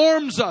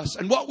transforms us.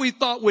 And what we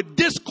thought would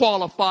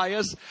disqualify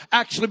us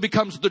actually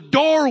becomes the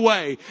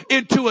doorway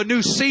into a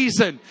new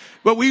season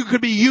where we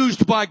could be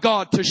used by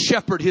God to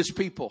shepherd His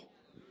people.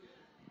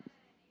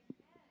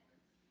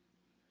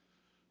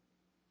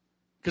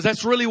 Because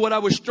that's really what I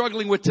was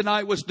struggling with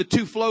tonight, was the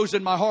two flows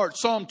in my heart.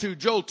 Psalm 2,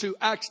 Joel 2,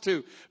 Acts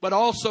 2. But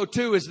also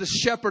too is this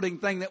shepherding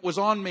thing that was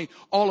on me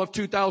all of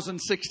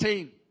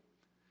 2016.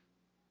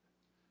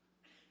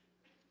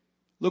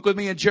 Look with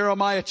me in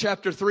Jeremiah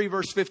chapter 3,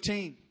 verse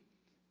 15.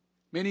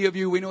 Many of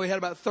you, we know we had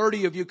about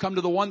 30 of you come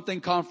to the One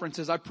Thing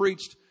conferences. I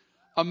preached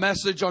a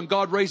message on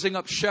God raising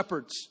up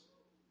shepherds.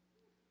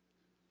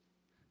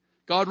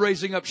 God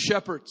raising up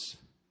shepherds.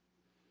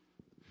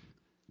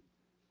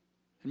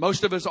 And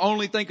most of us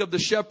only think of the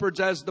shepherds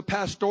as the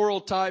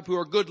pastoral type who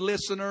are good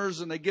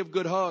listeners and they give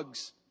good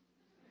hugs.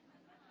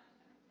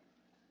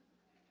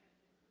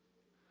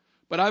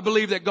 But I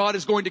believe that God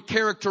is going to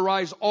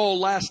characterize all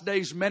last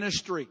days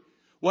ministry,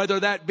 whether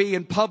that be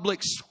in public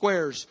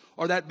squares,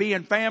 or that be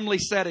in family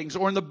settings,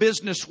 or in the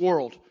business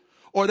world,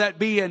 or that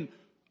be in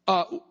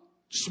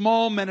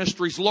small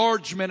ministries,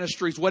 large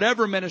ministries,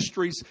 whatever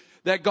ministries,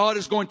 that God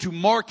is going to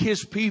mark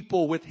His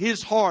people with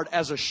His heart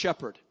as a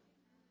shepherd.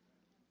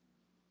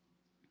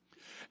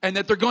 And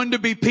that they're going to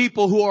be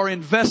people who are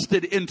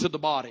invested into the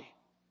body.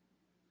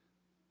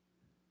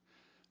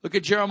 Look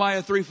at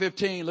Jeremiah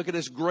 3:15. Look at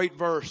this great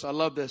verse. I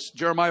love this.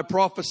 Jeremiah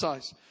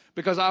prophesies.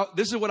 Because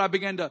this is what I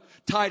began to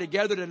tie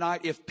together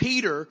tonight. If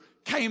Peter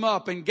came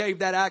up and gave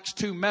that Acts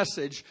 2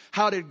 message,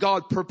 how did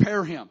God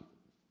prepare him?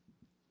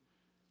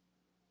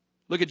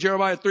 Look at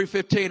Jeremiah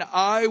 3:15.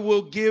 I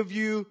will give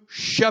you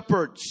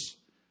shepherds.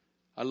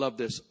 I love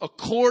this.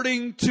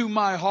 According to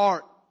my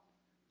heart.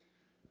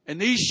 And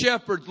these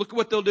shepherds, look at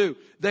what they'll do.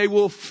 They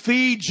will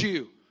feed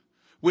you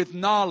with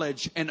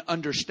knowledge and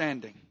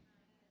understanding.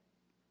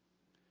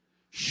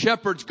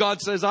 Shepherds,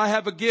 God says, I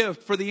have a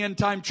gift for the end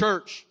time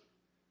church.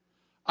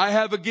 I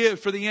have a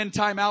gift for the end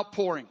time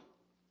outpouring.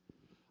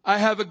 I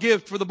have a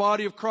gift for the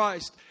body of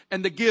Christ.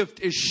 And the gift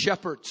is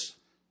shepherds.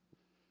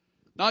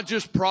 Not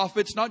just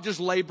prophets, not just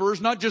laborers,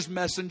 not just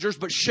messengers,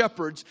 but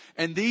shepherds.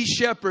 And these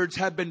shepherds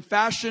have been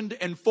fashioned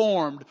and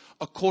formed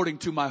according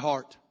to my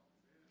heart.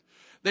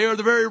 They are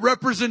the very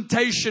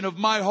representation of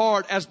my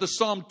heart as the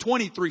Psalm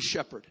 23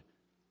 shepherd.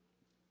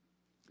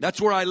 That's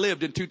where I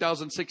lived in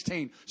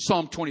 2016,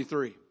 Psalm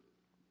 23.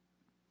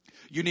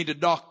 You need to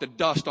knock the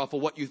dust off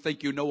of what you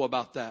think you know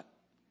about that.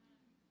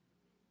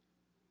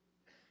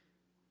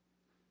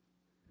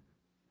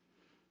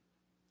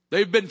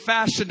 They've been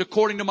fashioned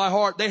according to my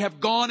heart. They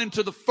have gone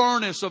into the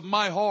furnace of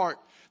my heart.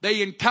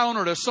 They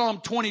encountered a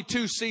Psalm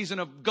 22 season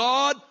of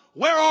God,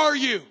 where are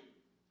you?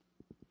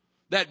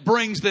 That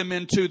brings them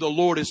into the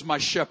Lord is my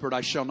shepherd,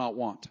 I shall not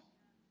want.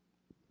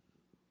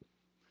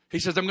 He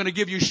says, I'm going to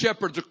give you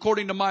shepherds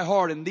according to my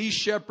heart, and these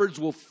shepherds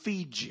will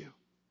feed you.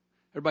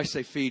 Everybody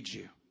say feed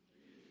you.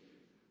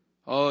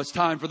 Oh, it's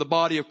time for the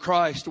body of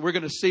Christ. We're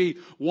going to see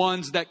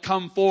ones that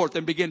come forth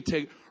and begin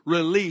to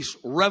release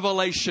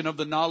revelation of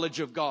the knowledge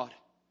of God.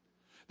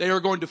 They are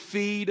going to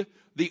feed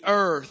the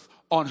earth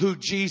on who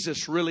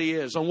Jesus really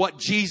is, on what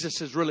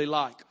Jesus is really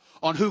like,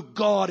 on who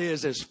God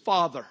is as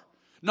Father.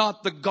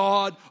 Not the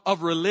God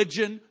of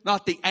religion,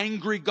 not the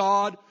angry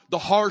God, the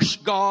harsh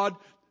God,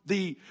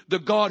 the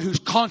God who's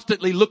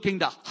constantly looking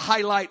to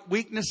highlight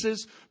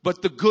weaknesses,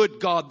 but the good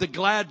God, the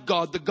glad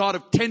God, the God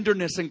of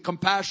tenderness and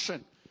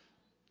compassion.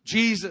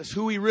 Jesus,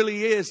 who He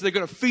really is. They're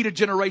going to feed a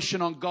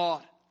generation on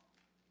God.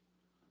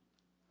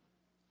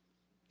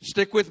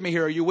 Stick with me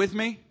here. Are you with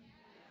me?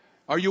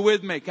 Are you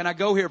with me? Can I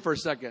go here for a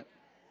second?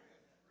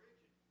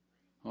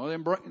 Well,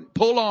 then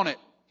pull on it.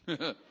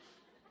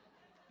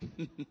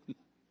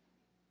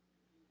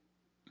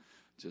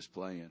 Just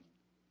playing.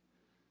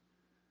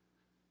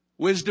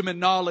 Wisdom and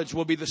knowledge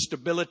will be the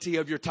stability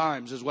of your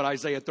times, is what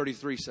Isaiah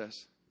 33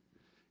 says.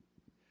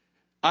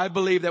 I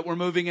believe that we're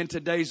moving into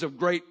days of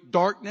great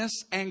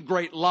darkness and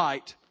great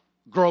light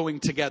growing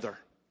together.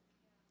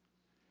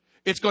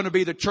 It's going to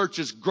be the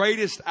church's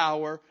greatest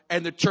hour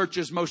and the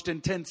church's most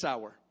intense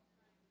hour.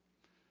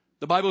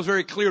 The Bible is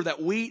very clear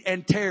that wheat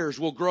and tares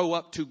will grow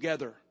up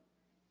together.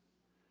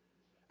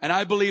 And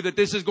I believe that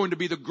this is going to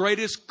be the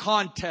greatest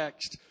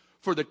context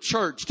for the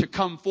church to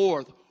come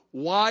forth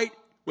white,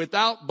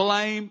 without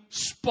blame,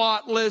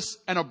 spotless,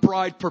 and a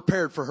bride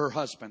prepared for her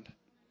husband.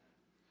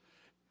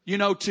 You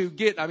know,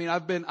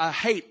 I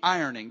hate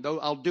ironing, though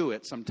I'll do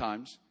it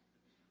sometimes.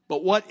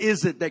 But what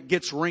is it that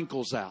gets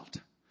wrinkles out?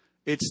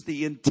 It's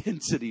the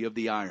intensity of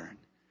the iron.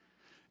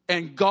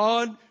 And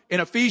God, in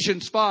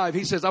Ephesians 5,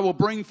 He says, I will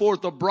bring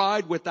forth a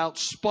bride without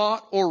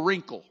spot or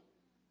wrinkle.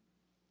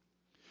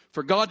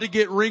 For God to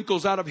get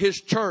wrinkles out of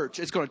His church,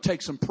 it's going to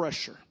take some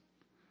pressure.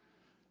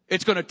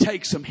 It's going to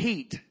take some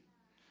heat.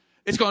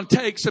 It's going to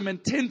take some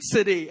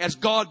intensity as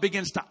God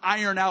begins to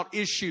iron out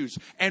issues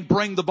and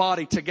bring the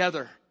body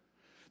together.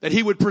 That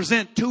He would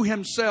present to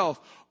Himself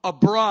a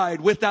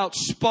bride without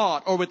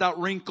spot or without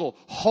wrinkle,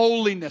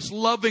 holiness,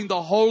 loving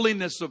the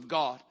holiness of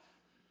God,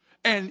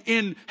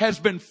 and has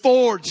been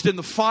forged in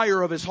the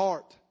fire of His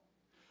heart.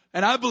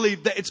 And I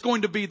believe that it's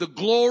going to be the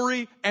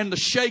glory and the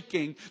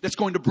shaking that's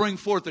going to bring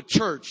forth a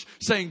church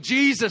saying,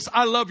 Jesus,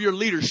 I love your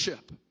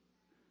leadership.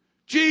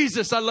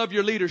 Jesus, I love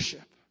your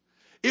leadership.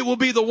 It will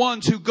be the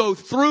ones who go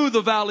through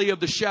the valley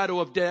of the shadow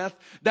of death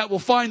that will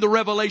find the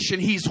revelation,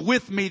 He's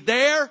with me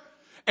there.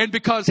 And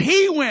because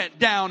He went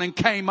down and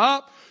came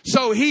up,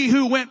 so He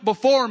who went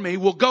before me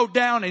will go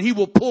down and He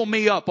will pull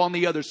me up on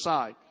the other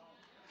side.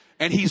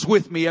 And He's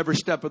with me every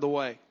step of the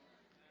way.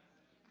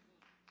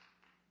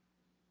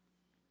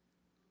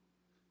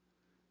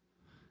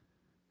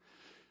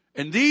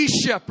 And these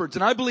shepherds,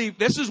 and I believe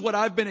this is what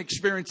I've been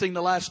experiencing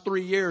the last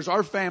 3 years.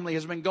 Our family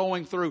has been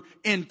going through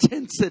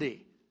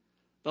intensity.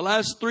 The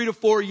last 3 to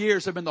 4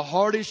 years have been the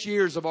hardest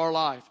years of our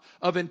life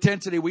of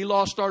intensity. We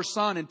lost our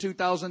son in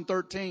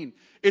 2013.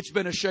 It's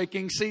been a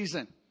shaking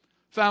season.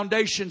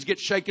 Foundations get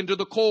shaken to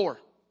the core.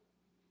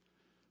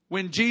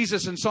 When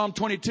Jesus in Psalm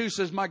 22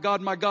 says, my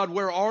God,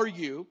 where are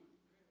you?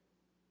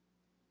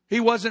 He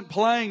wasn't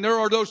playing. There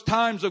are those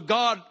times of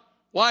God,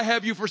 why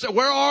have you forsaken?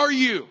 Where are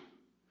you?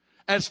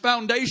 As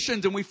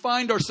foundations, and we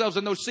find ourselves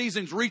in those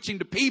seasons reaching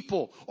to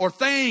people or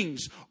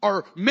things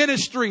or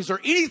ministries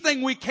or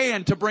anything we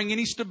can to bring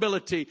any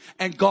stability,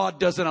 and God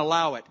doesn't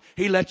allow it.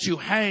 He lets you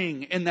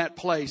hang in that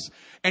place,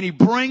 and He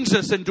brings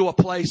us into a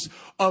place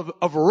of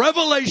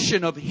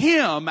revelation of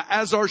Him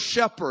as our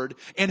shepherd,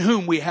 in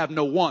whom we have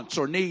no wants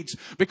or needs,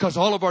 because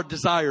all of our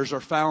desires are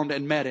found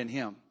and met in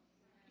Him.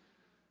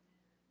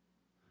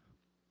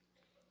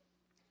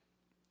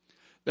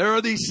 There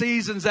are these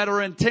seasons that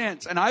are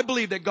intense, and I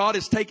believe that God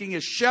is taking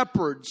His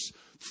shepherds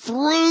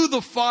through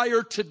the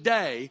fire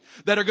today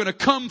that are going to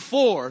come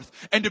forth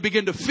and to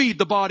begin to feed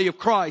the body of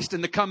Christ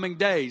in the coming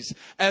days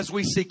as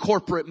we see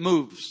corporate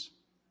moves.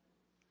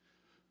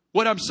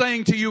 What I'm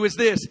saying to you is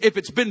this: if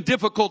it's been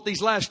difficult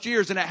these last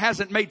years and it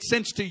hasn't made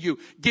sense to you,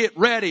 get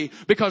ready,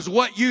 because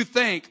what you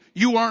think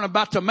you aren't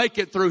about to make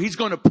it through, He's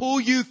going to pull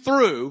you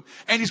through,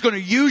 and He's going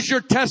to use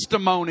your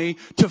testimony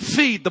to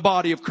feed the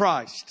body of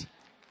Christ.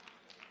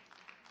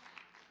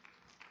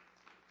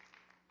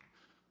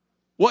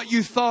 What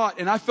you thought,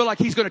 and I feel like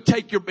He's going to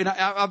take your, and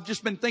I've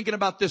just been thinking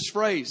about this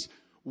phrase.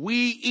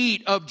 We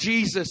eat of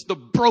Jesus, the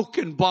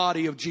broken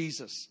body of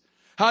Jesus.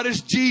 How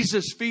does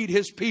Jesus feed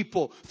His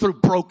people?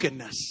 Through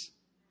brokenness.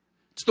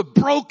 It's the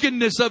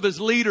brokenness of His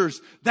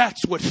leaders.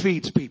 That's what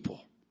feeds people.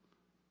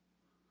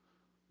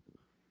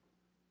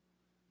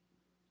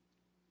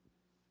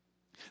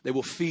 They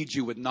will feed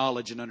you with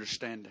knowledge and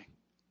understanding.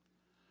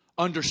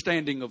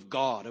 Understanding of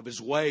God, of His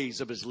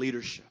ways, of His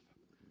leadership.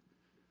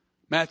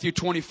 Matthew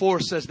 24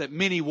 says that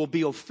many will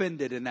be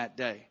offended in that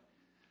day.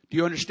 Do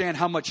you understand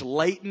how much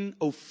latent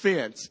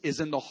offense is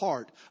in the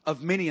heart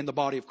of many in the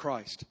body of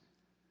Christ?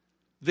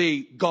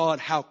 God,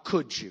 how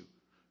could you?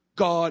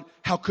 God,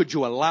 how could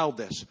you allow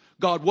this?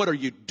 God, what are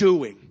you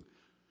doing?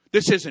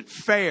 This isn't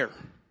fair.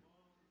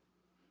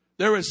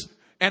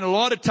 And a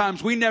lot of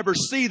times we never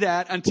see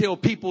that until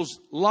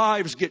people's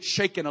lives get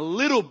shaken a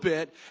little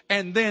bit,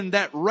 and then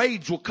that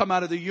rage will come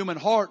out of the human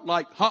heart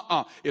like,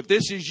 if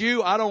this is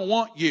you, I don't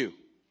want you.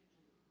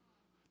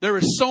 There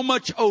is so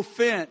much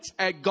offense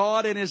at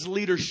God and His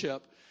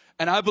leadership.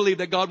 And I believe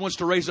that God wants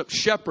to raise up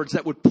shepherds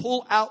that would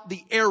pull out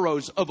the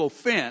arrows of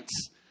offense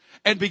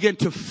and begin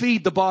to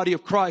feed the body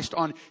of Christ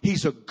on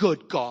He's a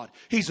good God.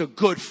 He's a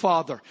good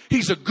Father.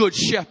 He's a good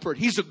shepherd.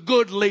 He's a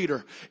good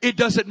leader. It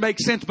doesn't make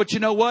sense, but you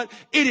know what?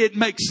 It didn't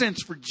make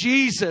sense for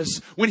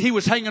Jesus when He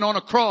was hanging on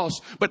a cross.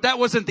 But that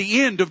wasn't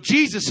the end of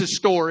Jesus'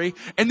 story,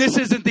 and this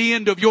isn't the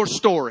end of your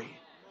story.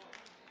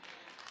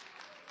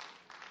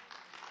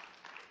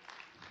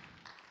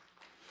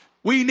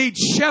 We need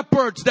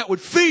shepherds that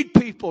would feed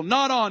people,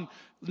 not on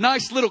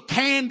nice little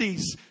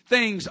candies,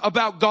 things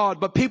about God,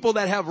 but people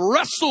that have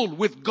wrestled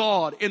with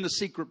God in the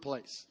secret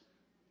place.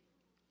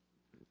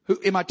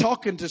 Am I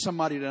talking to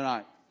somebody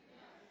tonight?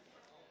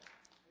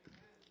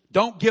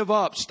 Don't give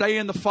up. Stay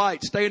in the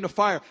fight. Stay in the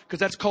fire. Because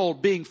that's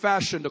called being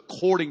fashioned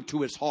according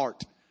to His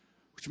heart.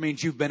 Which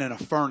means you've been in a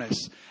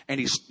furnace and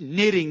He's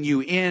knitting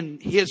you in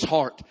His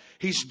heart.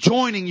 He's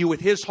joining you with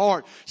His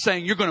heart,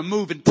 saying you're going to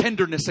move in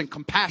tenderness and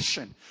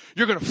compassion.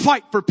 You're going to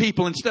fight for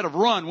people instead of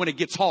run when it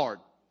gets hard.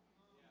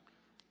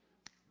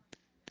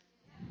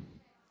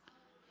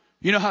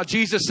 You know how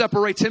Jesus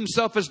separates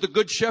Himself as the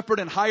good shepherd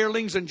and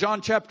hirelings in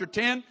John chapter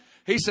 10?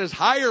 He says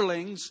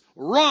hirelings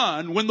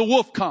run when the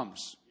wolf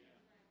comes.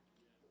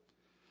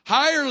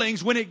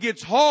 Hirelings, when it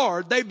gets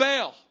hard, they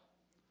bail.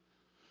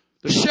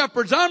 The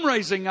shepherds I'm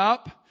raising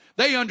up,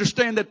 they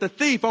understand that the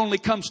thief only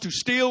comes to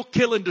steal,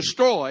 kill, and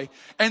destroy.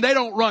 And they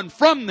don't run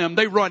from them,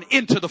 they run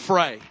into the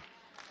fray.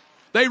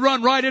 They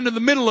run right into the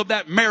middle of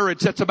that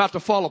marriage that's about to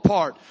fall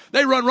apart.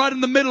 They run right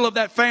in the middle of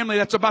that family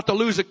that's about to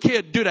lose a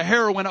kid due to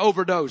heroin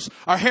overdose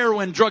or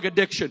heroin drug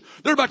addiction.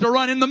 They're about to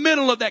run in the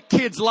middle of that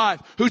kid's life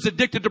who's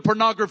addicted to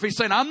pornography,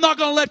 saying, I'm not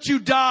going to let you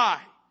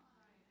die.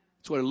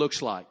 That's what it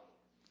looks like.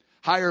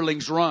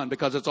 Hirelings run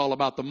because it's all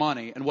about the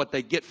money and what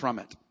they get from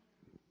it.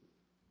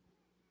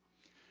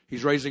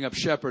 He's raising up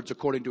shepherds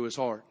according to His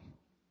heart.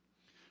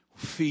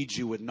 Feed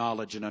you with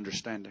knowledge and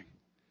understanding.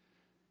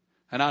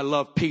 And I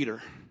love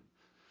Peter.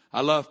 I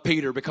love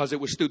Peter because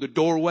it was through the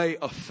doorway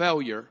of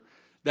failure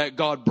that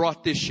God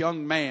brought this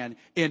young man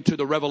into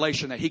the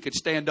revelation that he could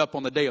stand up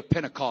on the day of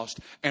Pentecost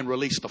and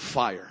release the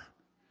fire.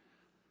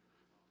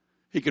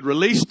 He could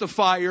release the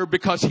fire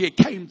because he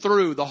came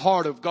through the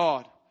heart of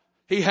God.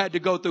 He had to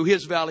go through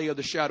his valley of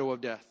the shadow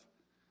of death.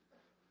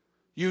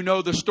 You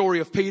know the story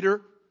of Peter,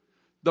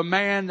 the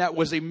man that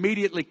was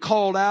immediately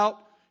called out.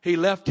 He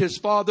left his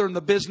father in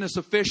the business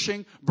of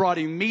fishing, brought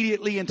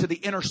immediately into the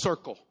inner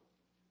circle.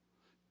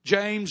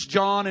 James,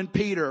 John, and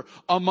Peter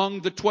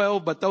among the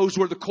 12, but those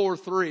were the core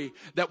three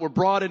that were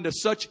brought into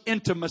such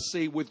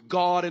intimacy with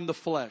God in the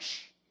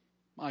flesh.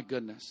 My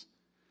goodness.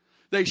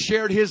 They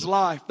shared His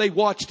life. They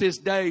watched His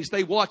days.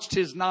 They watched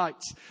His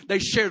nights. They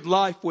shared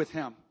life with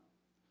Him.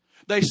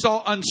 They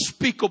saw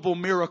unspeakable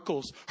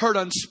miracles, heard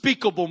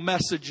unspeakable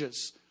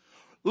messages,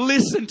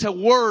 listened to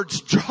words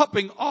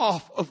dropping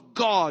off of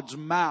God's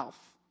mouth.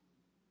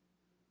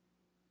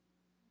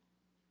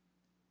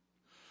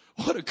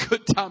 What a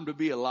good time to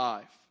be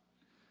alive.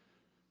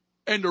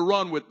 And to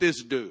run with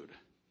this dude.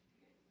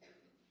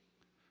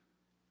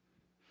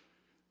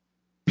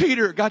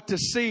 Peter got to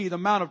see the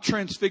Mount of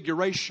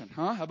Transfiguration.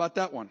 How about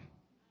that one?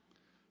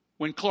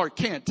 When Clark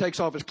Kent takes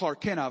off his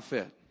Clark Kent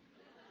outfit.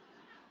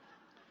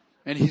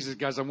 And he says,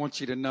 guys, I want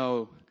you to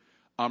know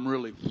I'm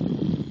really...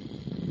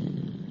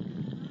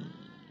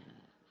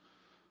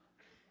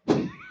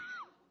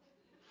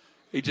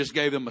 He just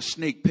gave them a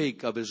sneak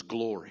peek of His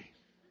glory.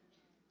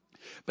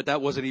 But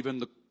that wasn't even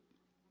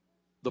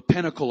the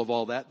pinnacle of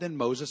all that. Then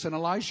Moses and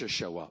Elijah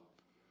show up.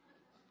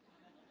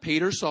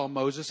 Peter saw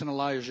Moses and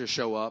Elijah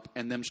show up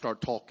and them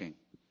start talking.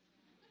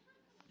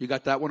 You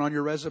got that one on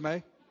your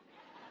resume?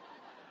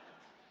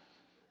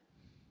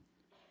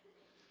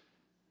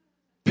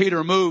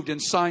 Peter moved in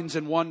signs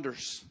and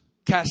wonders,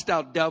 cast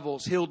out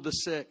devils, healed the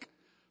sick,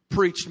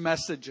 preached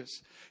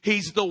messages.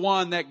 He's the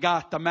one that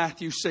got the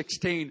Matthew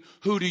 16,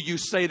 who do you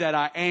say that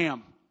I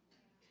am?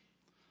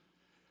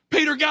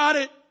 Peter got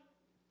it.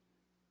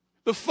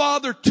 The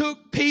Father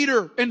took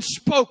Peter and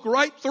spoke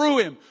right through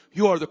him.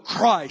 You are the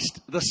Christ,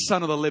 the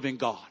Son of the living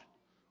God.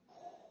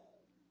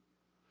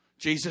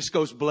 Jesus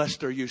goes,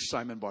 blessed are you,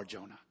 Simon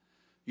Bar-Jonah.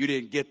 You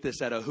didn't get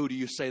this at a who do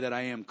you say that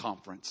I am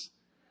conference.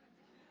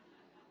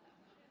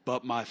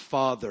 But my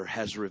Father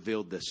has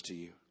revealed this to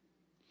you.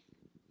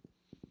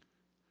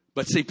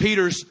 But see,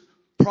 Peter's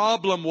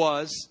problem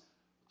was,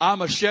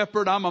 I'm a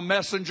shepherd, I'm a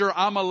messenger,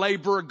 I'm a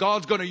laborer.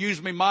 God's going to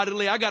use me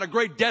mightily. I got a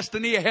great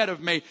destiny ahead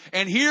of me.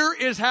 And here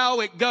is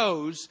how it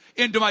goes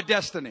into my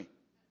destiny.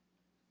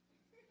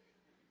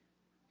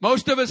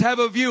 Most of us have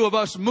a view of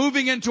us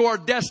moving into our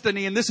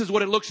destiny, and this is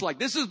what it looks like.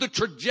 This is the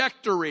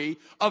trajectory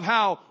of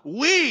how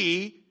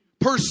we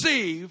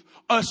perceive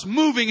us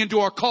moving into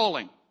our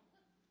calling.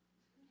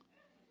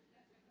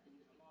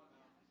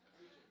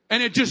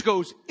 And it just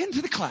goes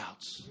into the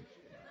clouds.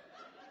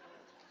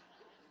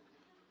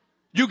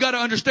 You got to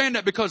understand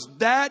that, because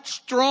that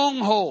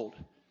stronghold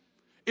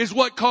is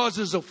what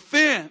causes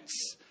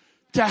offense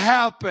to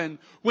happen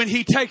when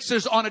He takes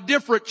us on a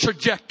different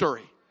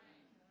trajectory.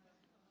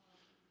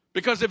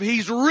 Because if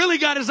he's really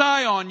got his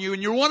eye on you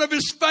and you're one of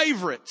his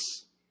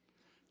favorites,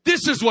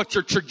 this is what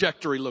your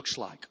trajectory looks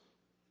like.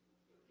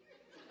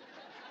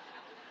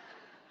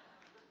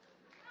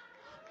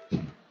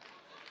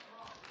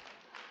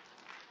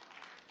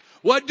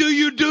 What do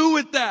you do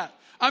with that?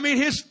 I mean,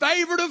 his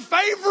favorite of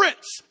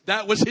favorites.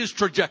 That was his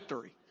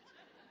trajectory.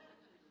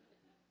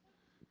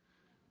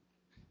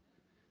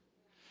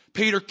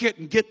 Peter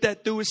couldn't get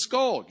that through his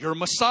skull. You're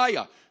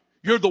Messiah.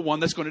 You're the one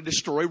that's going to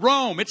destroy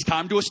Rome. It's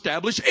time to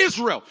establish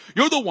Israel.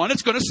 You're the one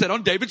that's going to sit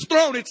on David's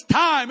throne. It's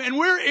time, and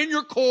we're in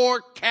your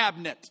core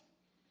cabinet.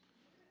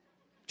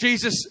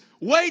 Jesus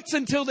waits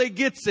until they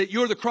gets it.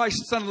 You're the Christ,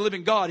 the Son of the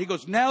living God. He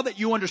goes, now that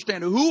you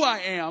understand who I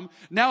am,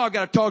 now I've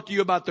got to talk to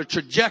you about the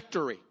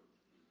trajectory.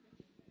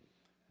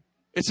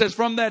 It says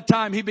from that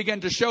time he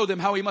began to show them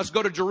how he must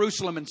go to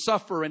Jerusalem and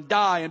suffer and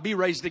die and be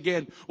raised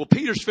again. Well,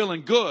 Peter's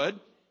feeling good.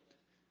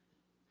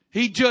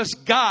 He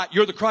just got,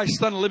 you're the Christ,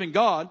 Son of the living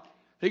God.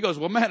 He goes,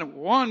 well, man,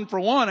 one for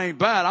one ain't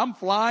bad. I'm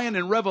flying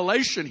in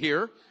Revelation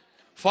here.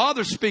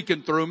 Father's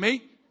speaking through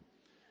me.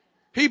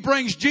 He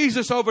brings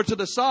Jesus over to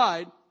the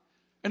side.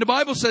 And the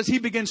Bible says he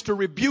begins to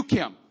rebuke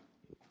him.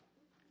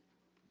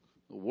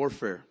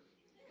 Warfare.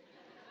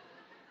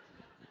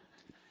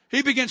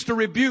 He begins to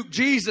rebuke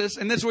Jesus.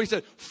 And this is what he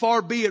said.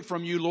 Far be it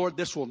from you, Lord.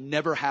 This will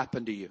never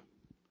happen to you.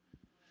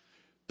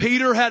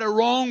 Peter had a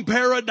wrong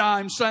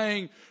paradigm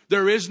saying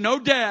there is no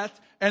death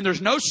and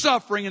there's no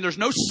suffering and there's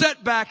no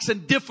setbacks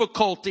and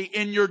difficulty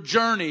in your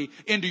journey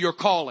into your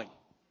calling.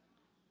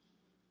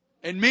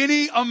 And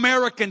many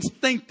Americans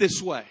think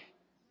this way.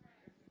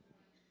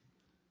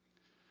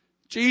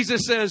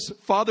 Jesus says,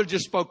 Father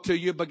just spoke to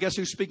you, but guess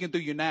who's speaking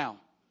through you now?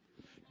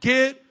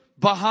 Get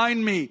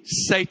behind me,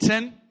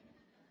 Satan.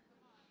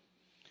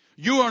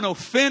 You are an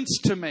offense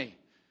to me.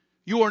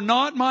 You are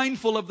not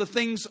mindful of the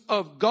things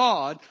of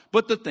God,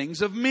 but the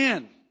things of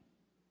men.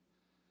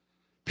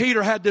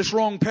 Peter had this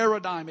wrong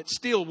paradigm. It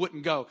still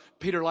wouldn't go.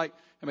 Peter,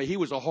 he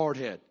was a hard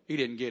head. He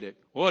didn't get it.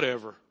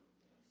 Whatever.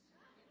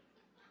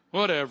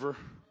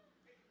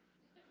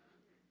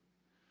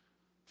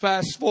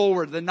 Fast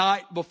forward the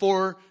night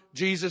before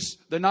Jesus'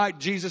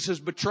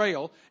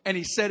 betrayal, and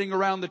he's sitting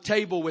around the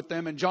table with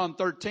them in John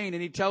 13,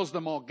 and he tells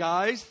them all,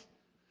 guys,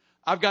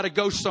 I've got to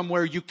go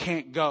somewhere you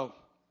can't go.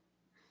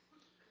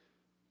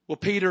 Well,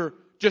 Peter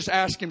just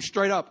asked him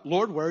straight up,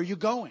 Lord, where are you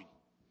going?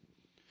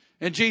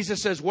 And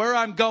Jesus says, where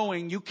I'm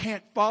going, you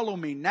can't follow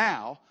me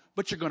now,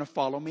 but you're going to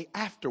follow me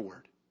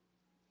afterward.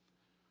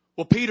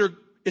 Well, Peter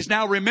is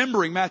now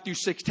remembering Matthew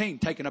 16,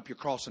 taking up your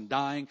cross and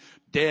dying,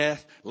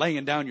 death,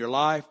 laying down your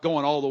life,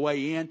 going all the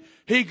way in.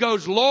 He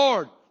goes,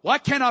 Lord, why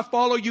can't I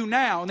follow you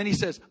now? And then he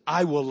says,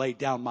 I will lay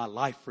down my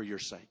life for your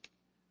sake.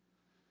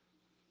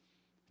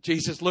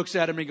 Jesus looks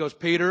at him and he goes,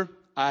 Peter,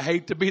 I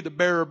hate to be the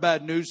bearer of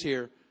bad news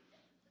here,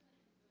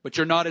 but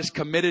you're not as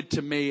committed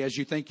to me as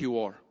you think you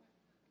are.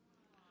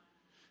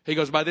 He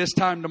goes, by this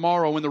time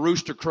tomorrow when the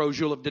rooster crows,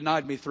 you'll have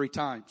denied me 3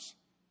 times.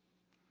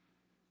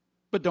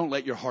 But don't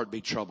let your heart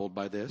be troubled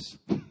by this.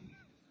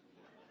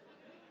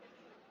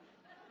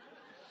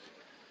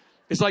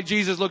 It's like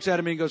Jesus looks at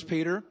him and he goes,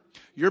 Peter,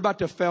 you're about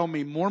to fail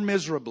me more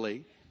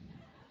miserably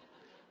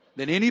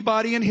than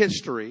anybody in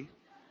history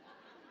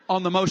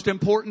on the most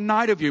important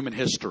night of human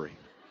history.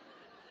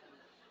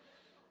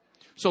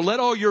 So let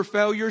all your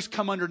failures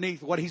come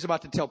underneath what he's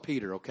about to tell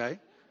Peter, okay?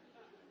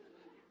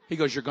 He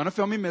goes, you're going to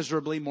fail me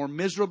miserably, more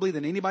miserably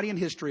than anybody in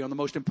history on the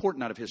most important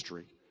night of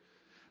history.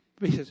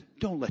 But he says,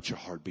 don't let your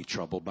heart be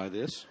troubled by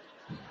this.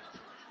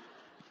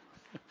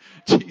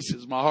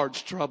 Jesus, my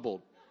heart's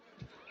troubled.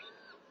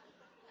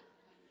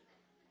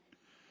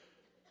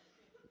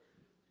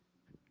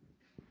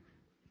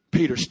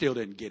 Peter still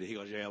didn't get it. He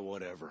goes, yeah,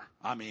 whatever.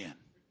 I'm in.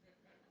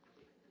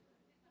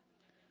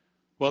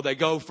 Well, they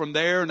go from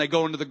there and they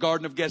go into the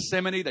Garden of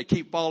Gethsemane. They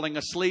keep falling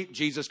asleep.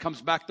 Jesus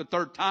comes back the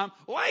 3rd time.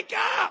 Wake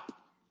up!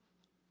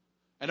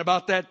 And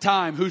about that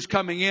time, who's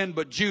coming in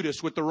but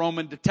Judas with the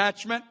Roman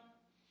detachment?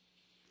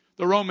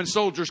 The Roman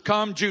soldiers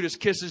come. Judas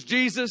kisses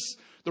Jesus.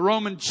 The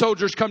Roman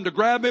soldiers come to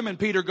grab him. And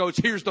Peter goes,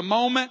 here's the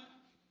moment.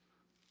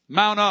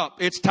 Mount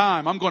up. It's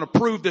time. I'm going to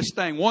prove this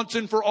thing once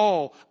and for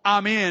all.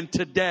 I'm in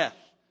to death.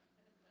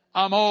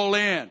 I'm all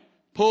in.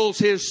 Pulls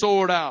his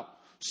sword out,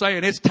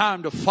 saying it's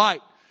time to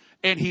fight.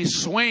 And he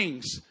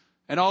swings.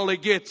 And all he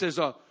gets is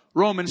a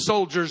Roman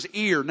soldier's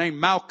ear named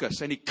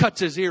Malchus. And he cuts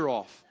his ear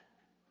off.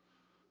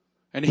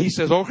 And he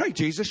says, okay,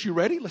 Jesus, you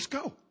ready? Let's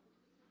go.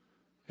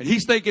 And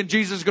he's thinking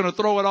Jesus is going to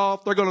throw it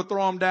off. They're going to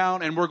throw him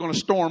down. And we're going to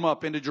storm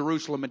up into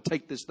Jerusalem and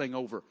take this thing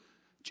over.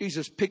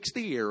 Jesus picks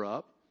the ear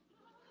up.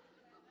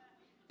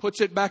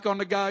 Puts it back on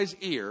the guy's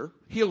ear.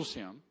 Heals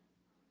him.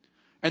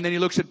 And then he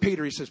looks at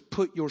Peter. He says,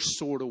 put your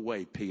sword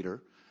away,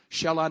 Peter.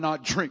 Shall I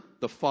not drink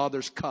the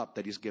Father's cup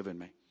that he's given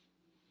me?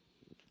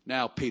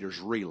 Now Peter's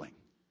reeling.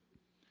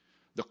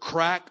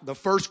 The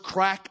first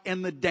crack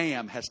in the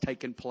dam has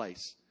taken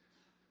place.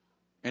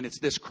 And it's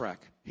this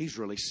crack. He's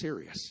really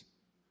serious.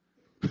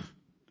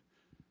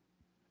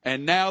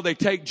 And now they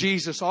take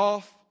Jesus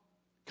off.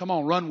 Come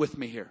on, run with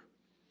me here.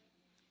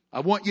 I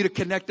want you to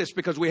connect this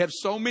because we have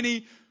so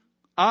many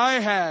I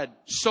had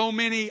so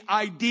many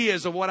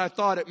ideas of what I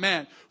thought it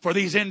meant for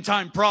these end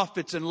time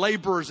prophets and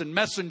laborers and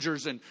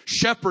messengers and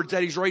shepherds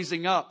that He's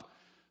raising up.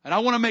 And I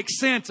want to make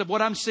sense of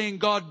what I'm seeing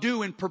God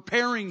do in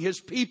preparing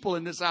His people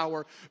in this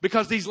hour,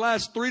 because these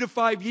last 3 to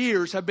 5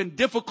 years have been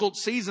difficult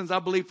seasons, I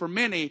believe, for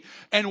many.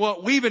 And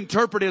what we've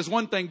interpreted is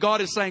one thing.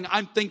 God is saying,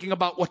 I'm thinking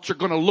about what you're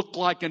going to look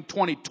like in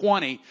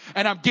 2020,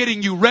 and I'm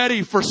getting you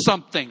ready for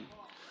something.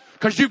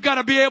 Because you've got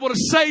to be able to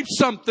save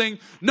something,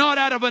 not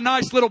out of a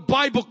nice little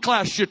Bible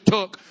class you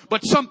took,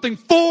 but something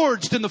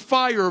forged in the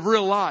fire of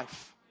real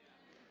life.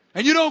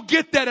 And you don't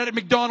get that at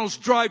McDonald's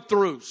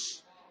drive-thrus.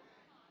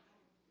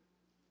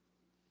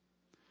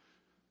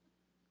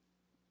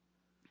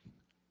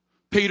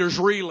 Peter's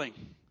reeling.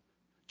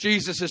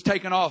 Jesus has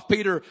taken off.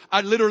 Peter,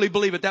 I literally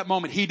believe at that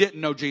moment he didn't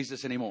know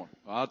Jesus anymore.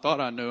 I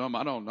thought I knew him.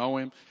 I don't know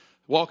him.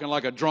 Walking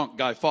like a drunk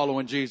guy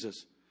following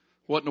Jesus.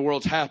 What in the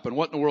world's happened?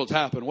 What in the world's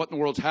happened? What in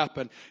the world's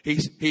happened?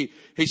 He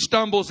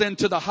stumbles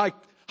into the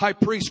high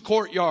priest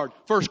courtyard.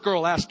 First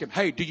girl asks him,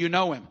 hey, do you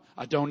know him?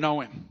 I don't know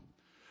him.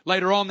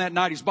 Later on that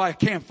night, he's by a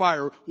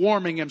campfire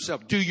warming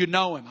himself. Do you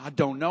know him? I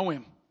don't know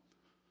him.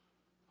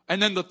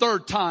 And then the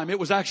third time, it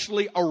was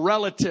actually a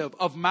relative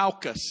of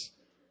Malchus,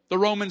 the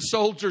Roman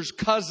soldier's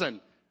cousin,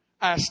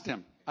 asked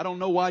him. I don't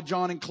know why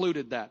John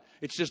included that.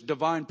 It's just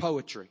divine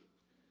poetry.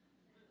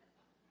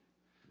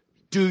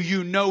 Do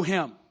you know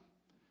him?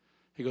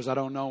 He goes, I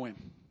don't know him.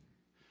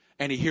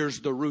 And he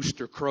hears the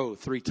rooster crow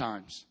 3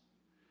 times.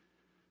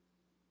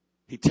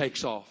 He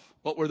takes off.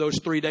 What were those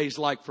 3 days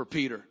like for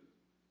Peter?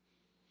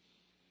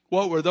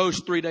 What were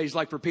those 3 days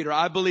like for Peter?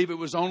 I believe it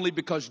was only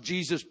because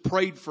Jesus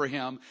prayed for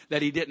him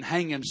that he didn't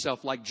hang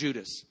himself like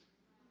Judas.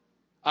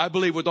 I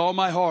believe with all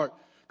my heart.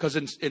 Because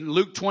in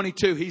Luke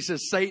 22, he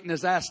says, Satan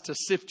is asked to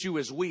sift you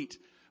as wheat,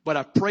 but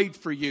I prayed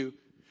for you.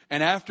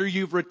 And after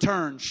you've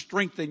returned,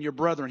 strengthen your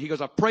brethren. He goes,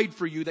 I prayed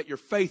for you that your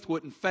faith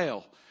wouldn't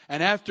fail.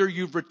 And after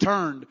you've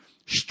returned,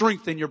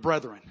 strengthen your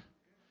brethren.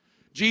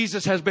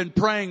 Jesus has been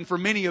praying for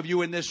many of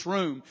you in this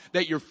room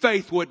that your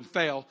faith wouldn't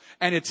fail.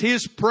 And it's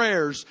His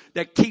prayers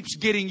that keeps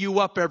getting you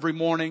up every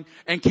morning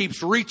and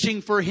keeps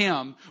reaching for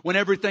Him when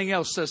everything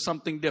else says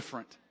something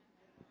different.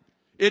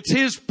 It's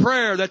His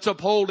prayer that's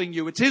upholding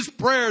you. It's His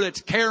prayer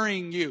that's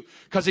carrying you.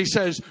 Because He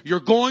says, you're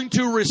going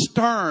to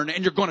return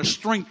and you're going to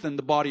strengthen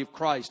the body of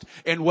Christ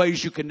in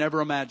ways you can never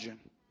imagine.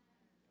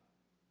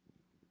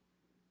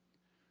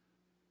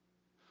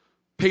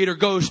 Peter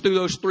goes through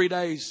those 3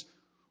 days.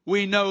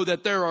 We know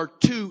that there are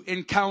 2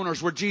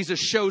 encounters where Jesus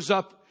shows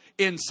up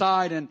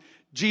inside and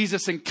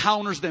Jesus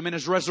encounters them in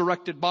His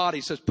resurrected body.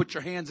 He says, put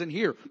your hands in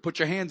here. Put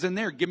your hands in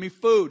there. Give me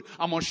food.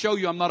 I'm going to show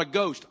you I'm not a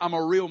ghost. I'm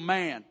a real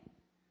man.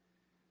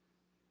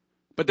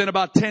 But then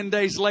about 10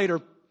 days later,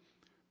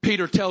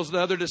 Peter tells the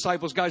other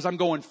disciples, guys, I'm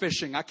going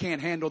fishing. I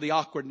can't handle the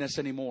awkwardness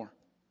anymore.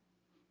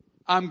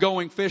 I'm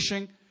going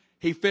fishing.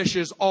 He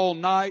fishes all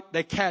night.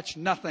 They catch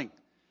nothing.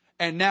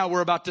 And now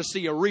we're about to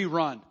see a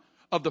rerun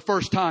of the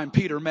first time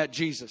Peter met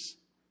Jesus.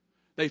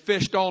 They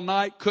fished all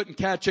night, couldn't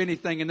catch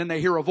anything. And then they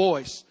hear a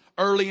voice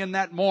early in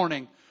that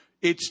morning.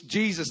 It's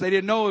Jesus. They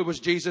didn't know it was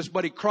Jesus,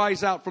 but He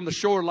cries out from the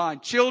shoreline,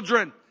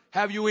 children,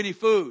 have you any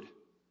food?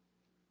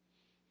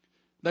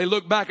 They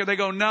look back and they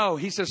go, no.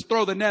 He says,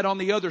 throw the net on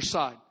the other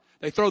side.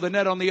 They throw the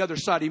net on the other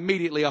side.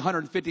 Immediately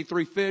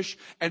 153 fish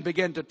and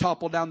begin to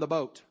topple down the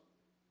boat.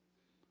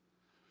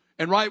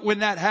 And right when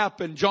that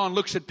happened, John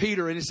looks at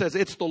Peter and he says,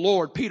 it's the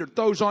Lord. Peter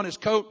throws on his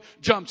coat,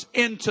 jumps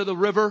into the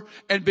river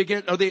and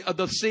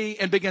the sea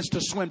and begins to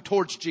swim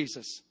towards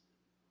Jesus.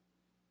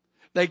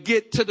 They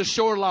get to the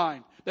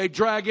shoreline. They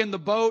drag in the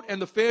boat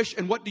and the fish.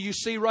 And what do you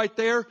see right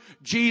there?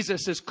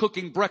 Jesus is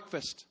cooking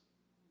breakfast.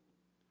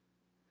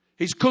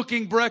 He's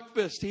cooking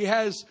breakfast. He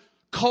has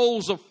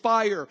coals of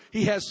fire.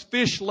 He has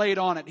fish laid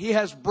on it. He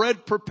has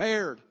bread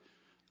prepared.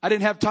 I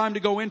didn't have time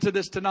to go into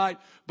this tonight,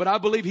 but I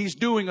believe He's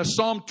doing a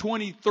Psalm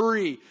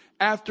 23.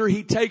 After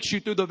He takes you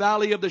through the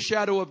valley of the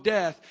shadow of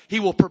death, He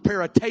will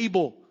prepare a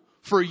table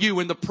for you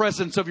in the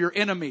presence of your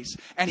enemies,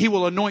 and He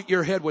will anoint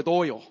your head with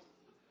oil.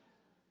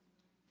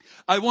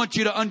 I want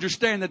you to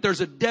understand that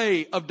there's a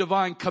day of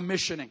divine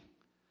commissioning,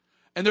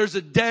 and there's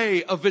a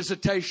day of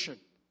visitation.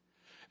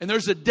 And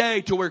there's a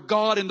day to where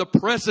God in the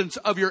presence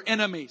of your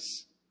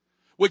enemies,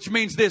 which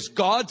means this,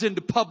 God's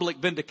into public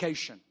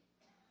vindication.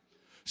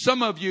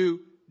 Some of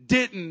you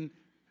didn't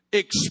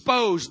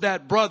expose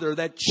that brother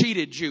that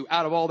cheated you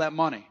out of all that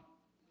money.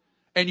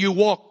 And you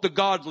walked the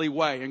godly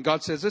way. And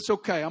God says, it's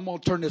okay. I'm going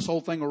to turn this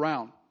whole thing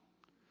around.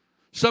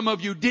 Some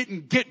of you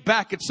didn't get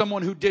back at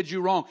someone who did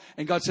you wrong.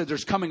 And God said,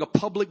 there's coming a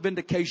public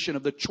vindication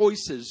of the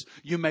choices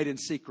you made in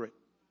secret.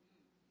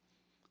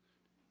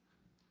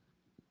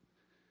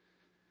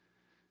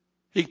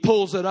 He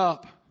pulls it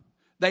up.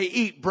 They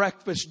eat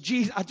breakfast.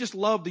 Jesus, I just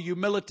love the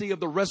humility of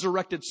the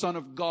resurrected Son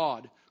of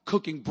God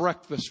cooking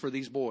breakfast for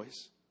these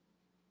boys.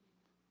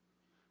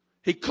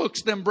 He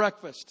cooks them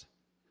breakfast.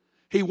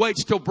 He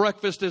waits till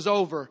breakfast is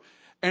over.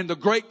 And the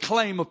great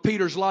claim of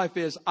Peter's life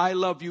is, I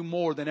love you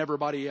more than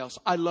everybody else.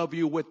 I love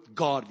you with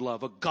God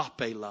love,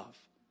 agape love.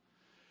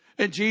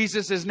 And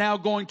Jesus is now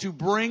going to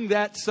bring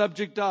that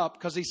subject up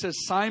because he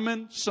says,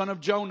 Simon, son of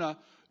Jonah,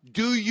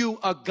 do you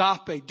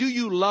agape? Do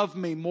you love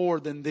me more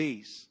than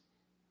these?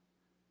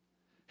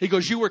 He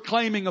goes, you were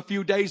claiming a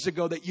few days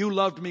ago that you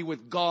loved me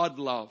with God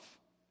love.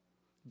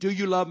 Do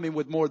you love me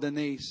with more than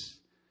these?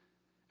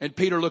 And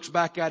Peter looks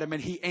back at him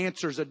and he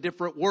answers a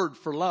different word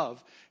for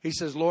love. He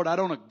says, Lord, I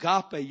don't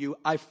agape you,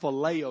 I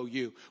phileo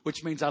you,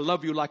 which means I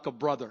love you like a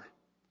brother.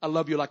 I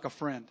love you like a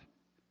friend.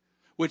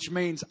 Which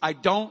means I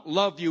don't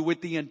love you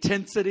with the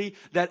intensity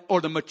that or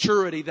the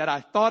maturity that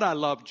I thought I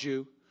loved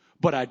you,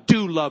 but I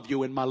do love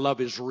you and my love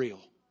is real.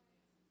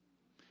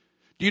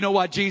 Do you know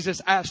why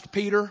Jesus asked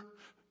Peter?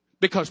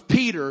 Because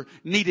Peter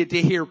needed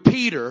to hear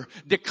Peter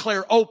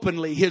declare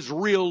openly his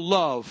real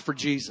love for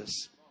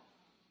Jesus.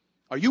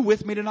 Are you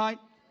with me tonight?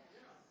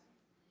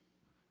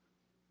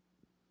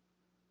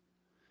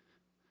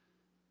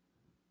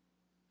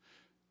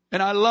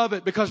 And I love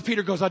it because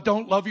Peter goes, I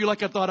don't love you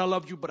like I thought I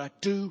loved you, but I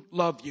do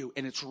love you.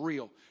 And it's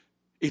real.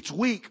 It's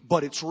weak,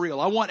 but it's real.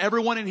 I want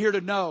everyone in here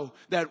to know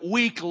that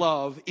weak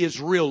love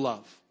is real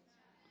love.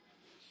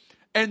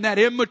 And that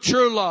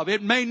immature love,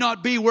 it may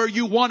not be where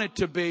you want it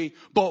to be,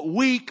 but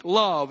weak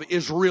love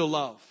is real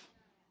love.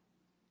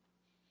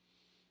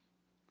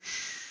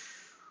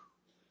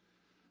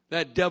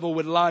 That devil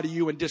would lie to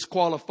you and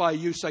disqualify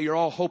you, say you're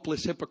all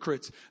hopeless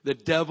hypocrites. The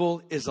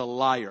devil is a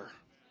liar.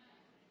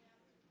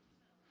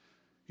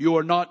 You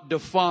are not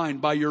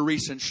defined by your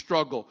recent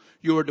struggle.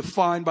 You are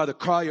defined by the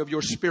cry of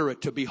your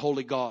spirit to be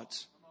holy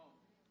gods.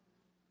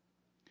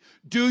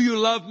 Do you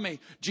love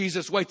me?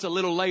 Jesus waits a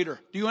little later.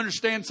 Do you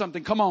understand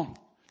something? Come on.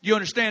 Do you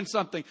understand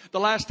something? The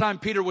last time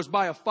Peter was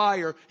by a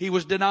fire, he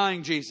was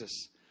denying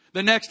Jesus.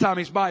 The next time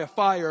he's by a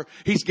fire,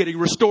 he's getting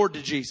restored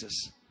to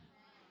Jesus.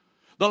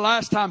 The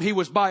last time he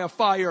was by a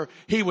fire,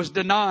 he was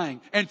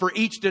denying. And for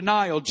each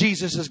denial,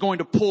 Jesus is going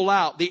to pull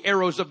out the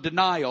arrows of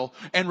denial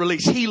and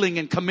release healing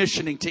and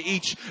commissioning to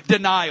each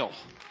denial.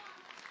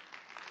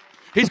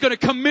 He's going to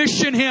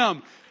commission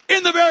him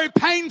in the very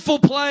painful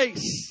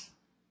place.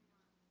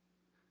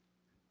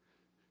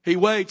 He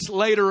waits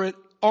later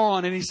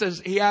on and he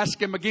says, he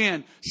asks him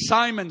again,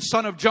 Simon,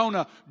 son of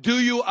Jonah, do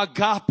you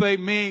agape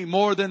me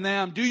more than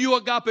them? Do you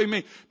agape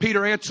me?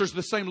 Peter answers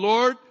the same,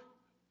 Lord,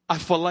 I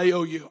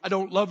phileo you. I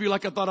don't love you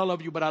like I thought I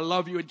love you, but I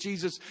love you. And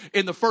Jesus,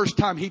 in the first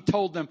time he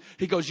told them,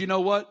 he goes, you know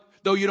what?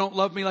 Though you don't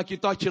love me like you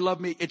thought you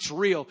loved me, it's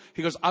real.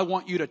 He goes, I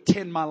want you to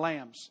tend my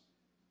lambs.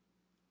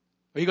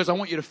 He goes, I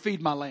want you to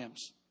feed my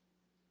lambs.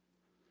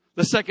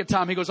 The second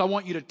time he goes, I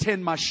want you to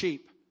tend my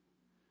sheep.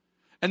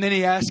 And then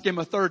he asked him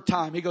a third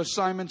time. He goes,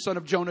 Simon, son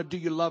of Jonah, do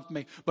you love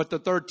me? But the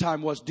third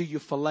time was, do you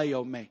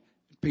phileo me?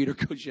 Peter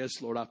goes,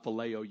 yes, Lord, I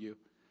phileo you.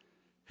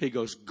 He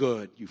goes,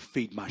 good, you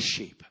feed my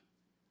sheep.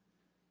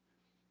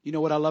 You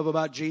know what I love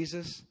about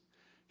Jesus?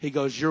 He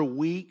goes, your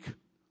weak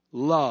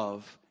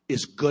love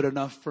is good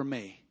enough for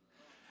me.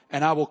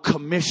 And I will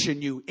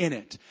commission you in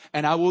it.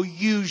 And I will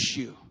use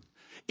you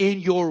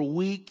in your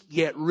weak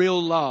yet real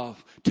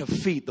love to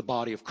feed the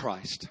body of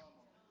Christ.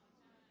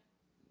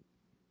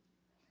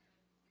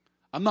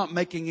 I'm not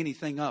making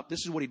anything up. This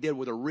is what he did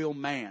with a real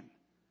man.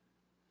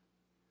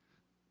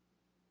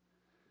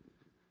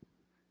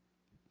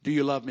 Do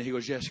you love me? He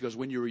goes, yes. He goes,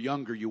 when you were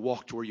younger, you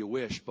walked where you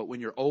wished. But when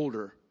you're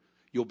older,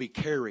 you'll be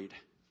carried.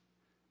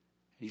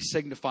 He's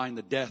signifying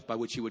the death by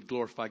which he would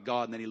glorify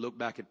God. And then he looked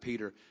back at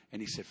Peter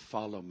and he said,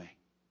 follow me.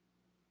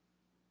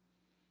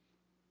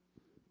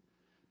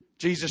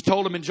 Jesus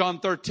told him in John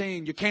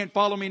 13, you can't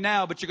follow me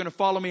now, but you're going to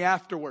follow me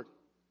afterward.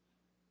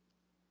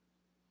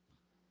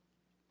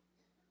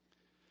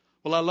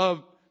 Well, I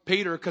love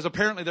Peter because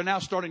apparently they're now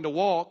starting to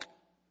walk.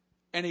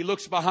 And he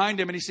looks behind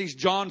him and he sees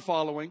John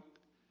following.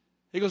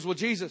 He goes, well,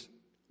 Jesus,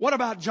 what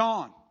about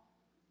John?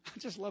 I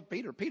just love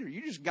Peter. Peter,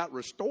 you just got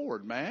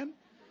restored, man.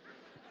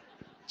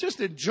 Just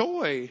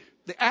enjoy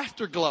the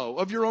afterglow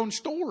of your own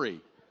story.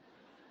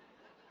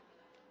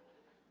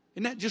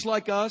 Isn't that just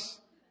like us?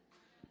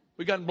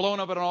 We gotten blown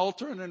up at an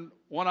altar and then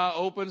one eye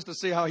opens to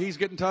see how he's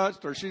getting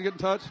touched or she's getting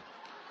touched.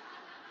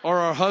 Or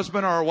our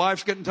husband or our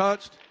wife's getting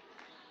touched.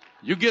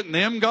 You getting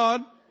them,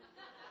 God?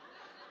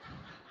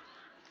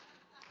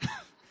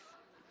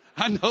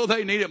 I know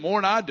they need it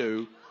more than I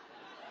do.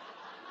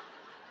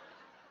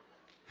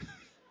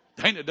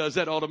 Dana does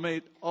that all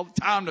the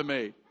time to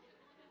me.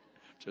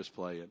 Just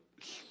playing.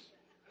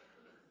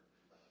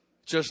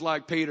 Just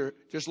like Peter,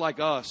 just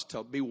like us,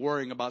 to be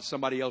worrying about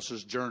somebody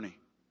else's journey.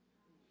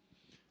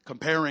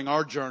 Comparing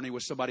our journey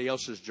with somebody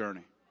else's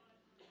journey.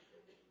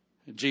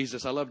 And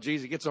Jesus, I love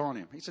Jesus, gets on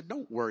him. He said,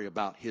 don't worry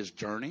about his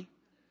journey.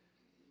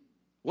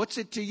 What's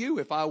it to you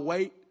if I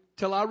wait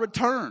till I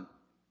return?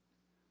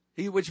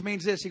 Which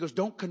means this, he goes,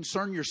 don't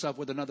concern yourself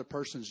with another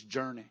person's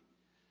journey.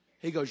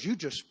 He goes, you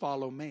just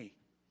follow me.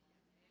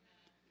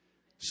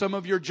 Some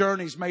of your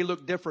journeys may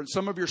look different.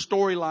 Some of your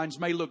storylines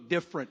may look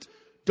different.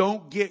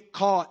 Don't get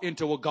caught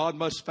into, well, God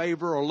must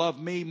favor or love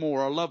me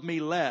more or love me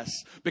less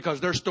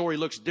because their story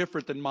looks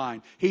different than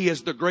mine. He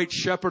is the great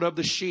shepherd of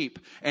the sheep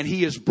and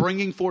he is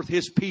bringing forth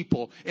his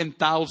people in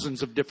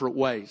thousands of different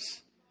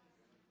ways.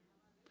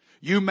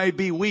 You may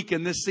be weak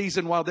in this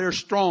season while they're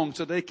strong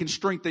so they can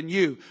strengthen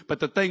you. But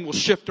the thing will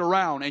shift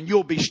around and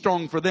you'll be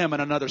strong for them in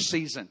another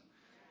season.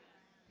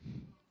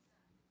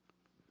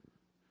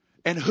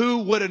 And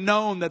who would have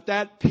known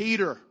that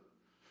Peter,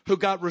 who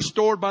got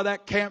restored by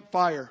that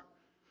campfire,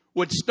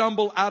 would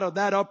stumble out of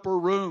that upper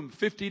room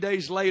 50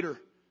 days later,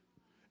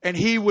 and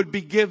he would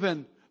be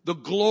given the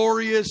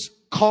glorious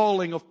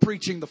calling of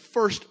preaching the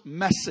first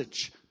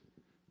message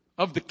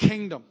of the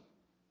kingdom.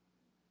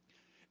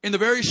 In the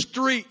very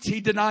streets,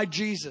 he denied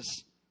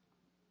Jesus.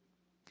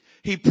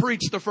 He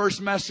preached the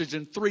first message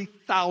and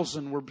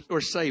 3,000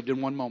 were saved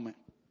in one moment.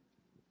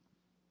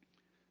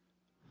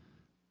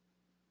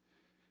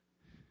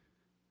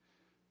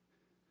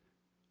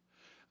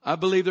 I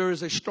believe there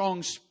is a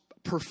strong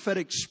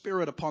prophetic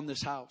spirit upon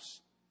this house.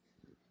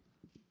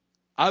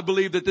 I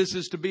believe that this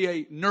is to be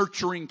a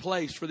nurturing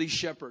place for these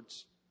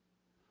shepherds.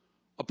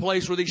 A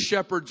place where these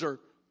shepherds are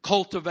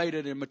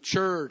cultivated and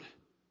matured.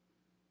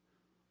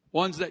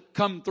 Ones that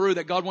come through,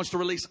 that God wants to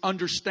release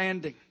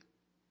understanding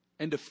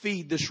and to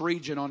feed this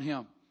region on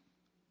Him.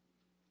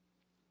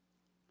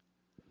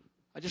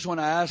 I just want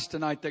to ask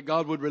tonight that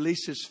God would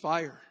release His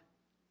fire.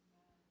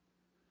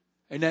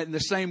 And that in the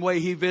same way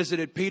He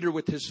visited Peter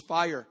with His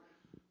fire,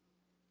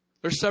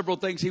 there's several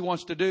things He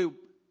wants to do.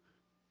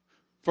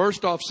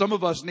 First off, some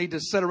of us need to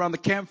sit around the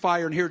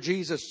campfire and hear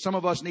Jesus. Some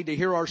of us need to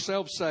hear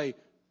ourselves say,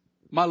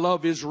 my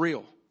love is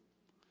real.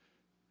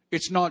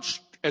 It's not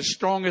as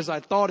strong as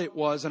I thought it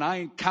was, and I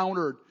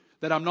encountered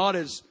that I'm not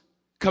as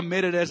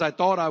committed as I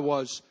thought I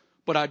was,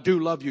 but I do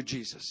love you,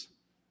 Jesus.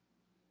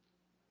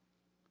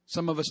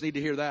 Some of us need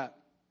to hear that.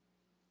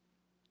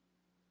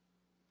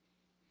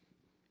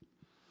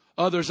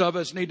 Others of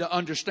us need to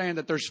understand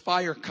that there's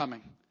fire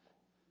coming.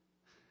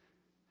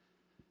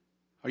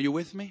 Are you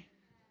with me?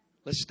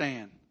 Let's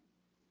stand.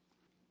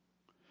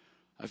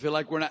 I feel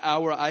like we're in an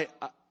hour.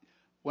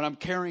 When I'm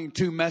carrying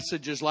two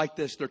messages like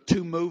this, there are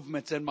two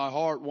movements in my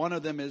heart. One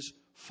of them is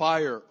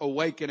fire,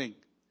 awakening,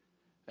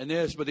 and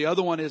this. But the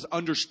other one is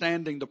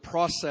understanding the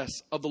process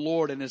of the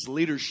Lord and His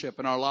leadership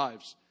in our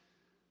lives.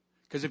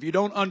 Because if you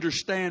don't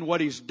understand what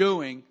He's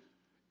doing,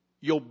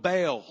 you'll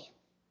bail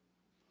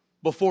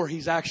before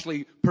He's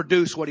actually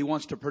produced what He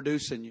wants to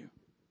produce in you.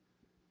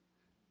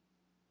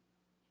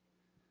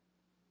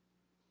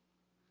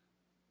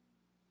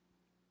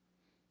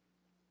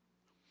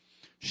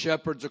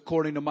 Shepherds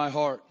according to my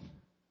heart.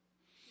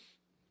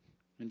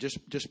 And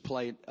just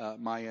play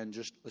my end.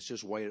 Let's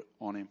just wait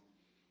on Him.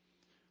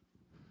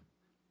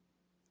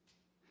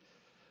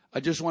 I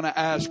just want to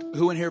ask,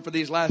 who in here for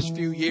these last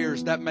few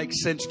years that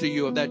makes sense to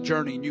you of that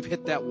journey, and you've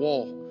hit that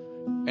wall,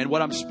 and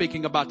what I'm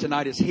speaking about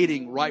tonight is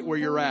hitting right where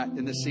you're at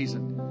in this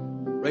season?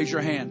 Raise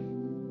your hand.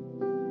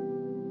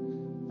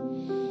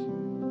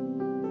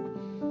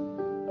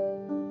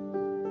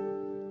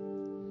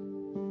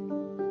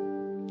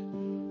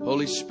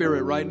 Holy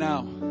Spirit, right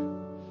now.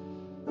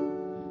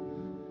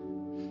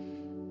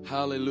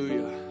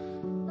 Hallelujah.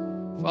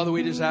 Father,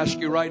 we just ask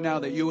you right now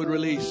that you would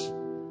release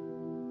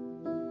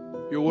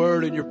your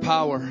word and your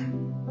power.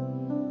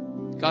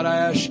 God, I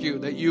ask you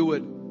that you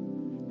would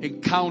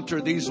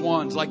encounter these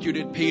ones like you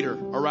did Peter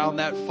around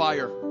that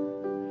fire,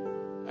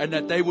 and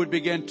that they would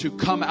begin to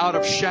come out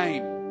of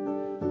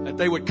shame, that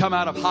they would come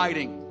out of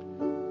hiding.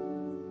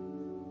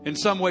 In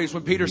some ways,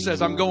 when Peter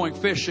says, I'm going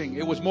fishing,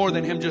 it was more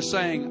than him just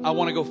saying, I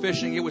want to go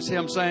fishing. It was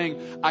him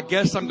saying, I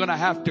guess I'm going to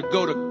have to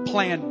go to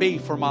plan B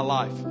for my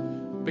life,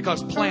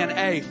 because plan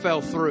A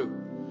fell through.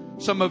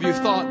 Some of you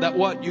thought that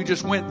what you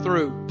just went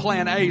through,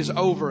 plan A is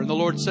over. And the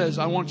Lord says,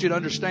 I want you to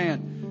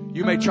understand,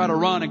 you may try to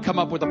run and come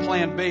up with a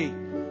plan B,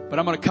 but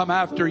I'm going to come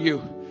after you,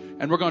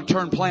 and we're going to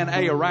turn plan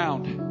A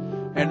around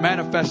and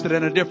manifest it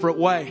in a different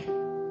way.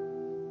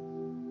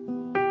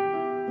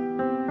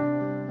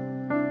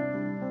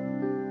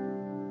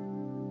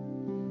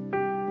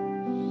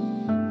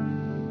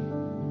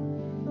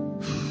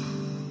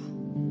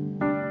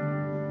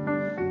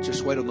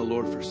 Just wait on the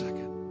Lord for a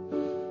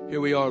second.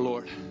 Here we are,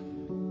 Lord.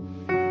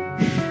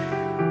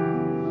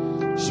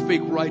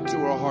 Speak right to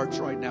our hearts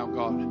right now,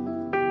 God.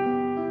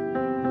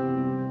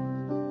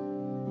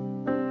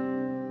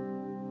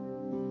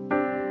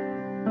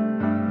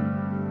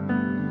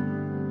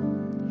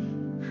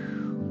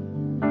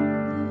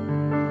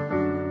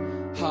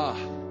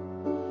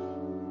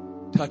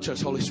 Touch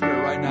us, Holy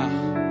Spirit, right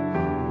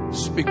now.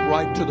 Speak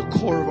right to the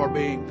core of our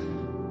being.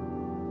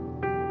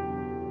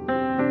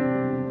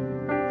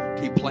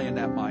 Keep playing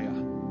that, Maya.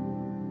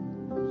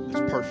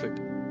 That's perfect.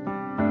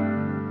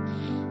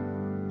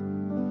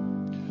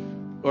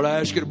 Lord, I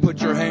ask you to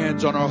put your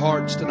hands on our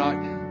hearts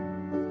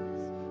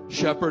tonight.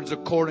 Shepherds,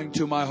 according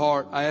to my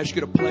heart, I ask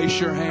you to place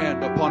your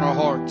hand upon our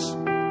hearts.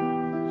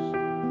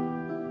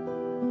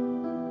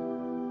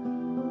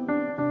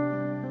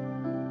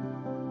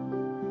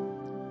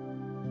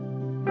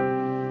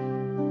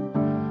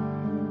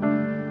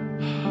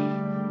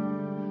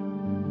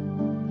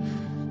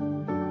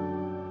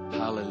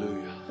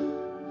 Hallelujah.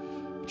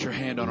 Put your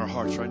hand on our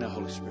hearts right now,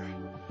 Holy Spirit.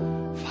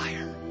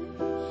 Fire.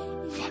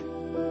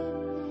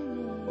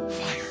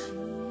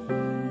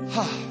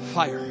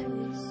 Fire.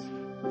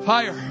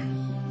 Fire.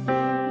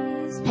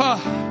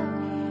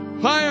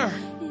 Fire.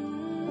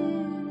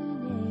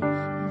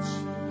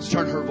 Let's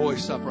turn her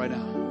voice up right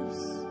now.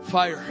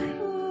 Fire.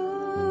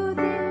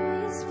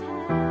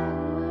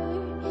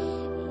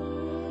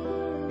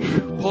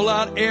 Pull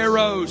out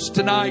arrows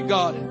tonight,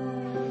 God.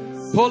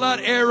 Pull out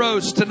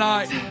arrows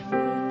tonight.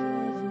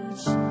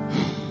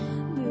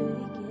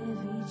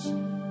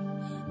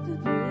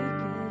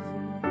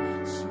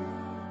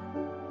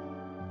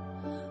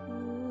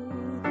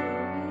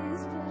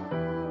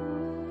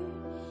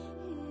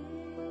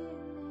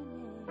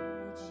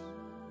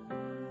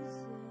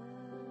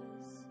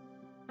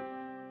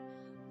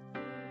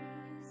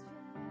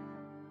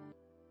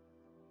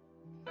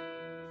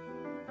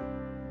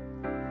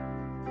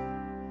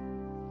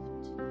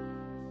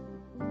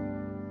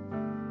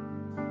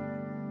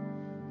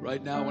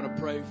 Right now, I want to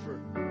pray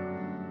for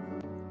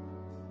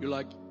you're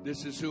like,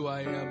 this is who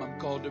I am. I'm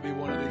called to be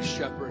one of these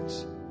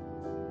shepherds.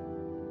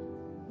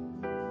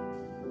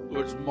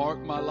 Lord's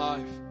marked my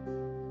life.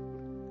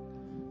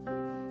 I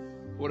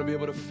want to be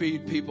able to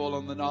feed people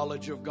on the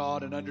knowledge of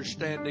God and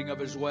understanding of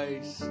His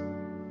ways.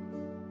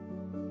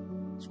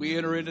 As we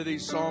enter into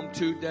these Psalm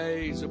 2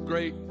 days of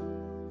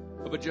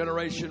a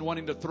generation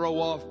wanting to throw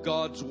off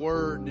God's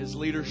word and His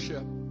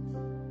leadership.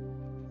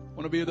 I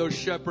want to be those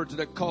shepherds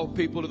that call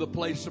people to the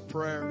place of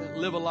prayer, that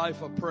live a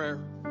life of prayer.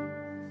 I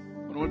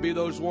want to be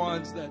those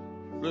ones that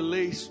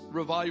release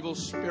revival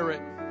spirit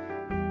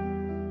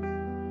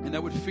and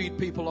that would feed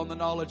people on the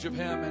knowledge of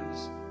Him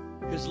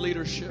and His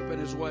leadership and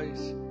His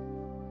ways.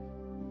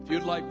 If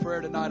you'd like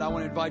prayer tonight, I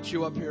want to invite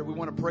you up here. We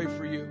want to pray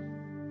for you.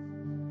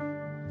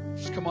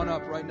 Just come on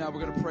up right now.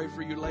 We're going to pray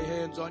for you, lay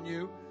hands on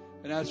you,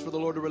 and ask for the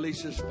Lord to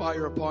release His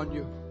fire upon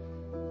you.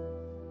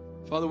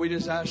 Father, we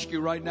just ask you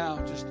right now,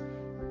 just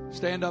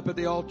stand up at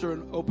the altar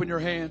and open your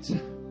hands.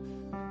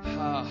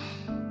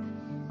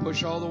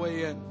 Push all the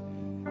way in.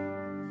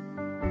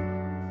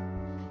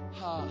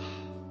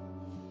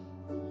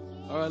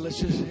 All right, let's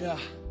just,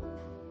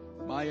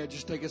 Maya,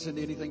 just take us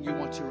into anything you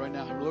want to right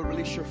now. Lord,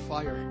 release your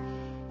fire.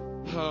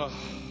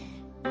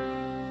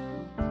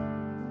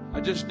 I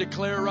just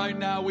declare right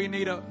now we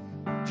need a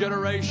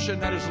generation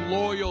that is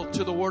loyal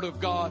to the Word of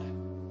God.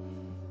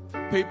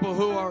 People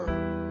who are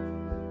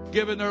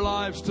giving their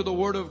lives to the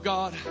Word of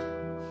God,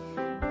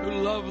 who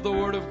love the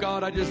Word of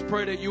God. I just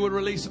pray that you would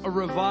release a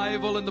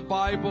revival in the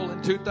Bible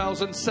in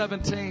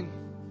 2017.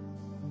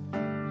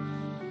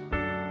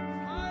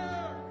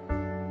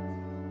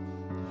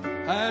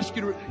 I ask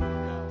you to...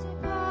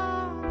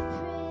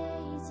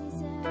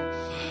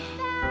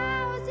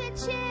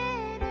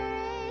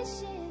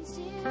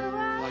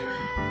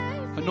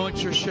 Fire.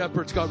 Anoint your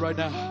shepherds, God, right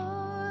now.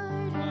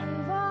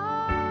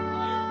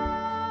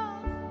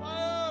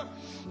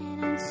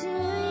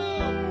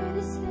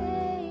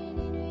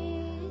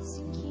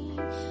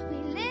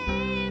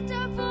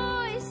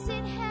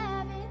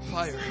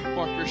 Fire.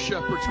 Mark your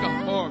shepherds,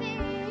 God. Mark.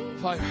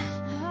 Fire.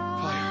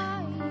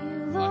 Fire.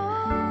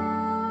 Fire.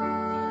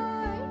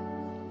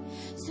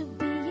 So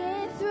be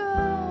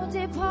enthroned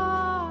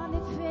upon the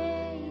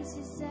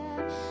praises of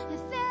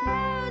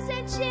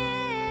 1,000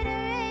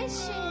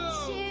 generations.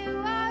 You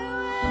are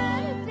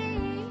worthy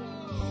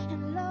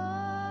and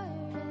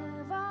Lord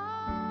of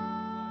all.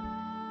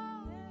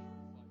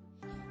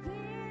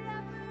 We're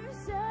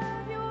lovers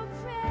of your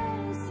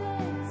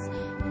presence.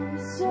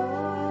 So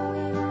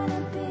we want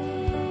to be.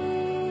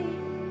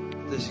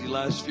 These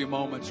last few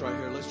moments right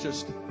here, let's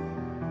just,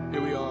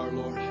 here we are,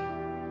 Lord.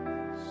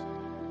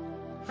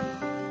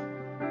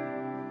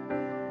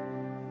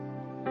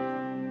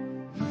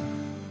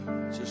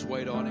 Just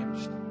wait on Him.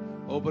 Just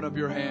open up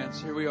your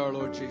hands. Here we are,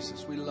 Lord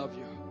Jesus. We love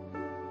you.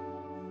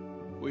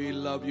 We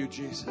love you,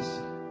 Jesus.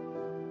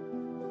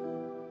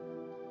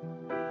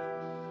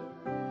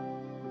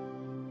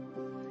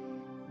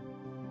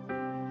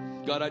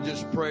 God, I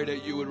just pray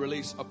that you would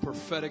release a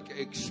prophetic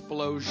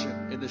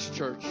explosion in this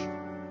church.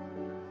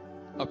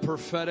 A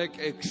prophetic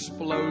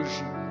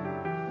explosion.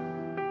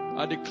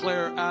 I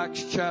declare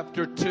Acts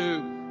chapter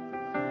 2.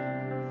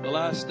 The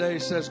last day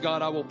says,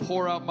 God, I will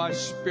pour out my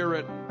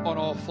Spirit on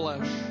all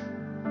flesh.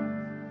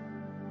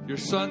 Your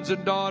sons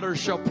and daughters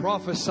shall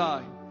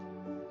prophesy.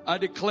 I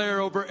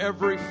declare over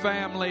every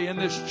family in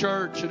this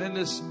church and in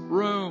this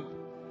room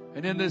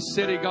and in this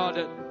city, God,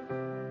 that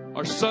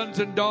our sons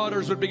and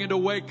daughters would begin to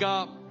wake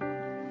up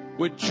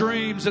with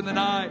dreams in the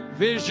night,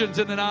 visions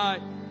in the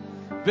night,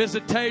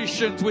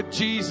 visitations with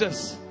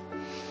Jesus.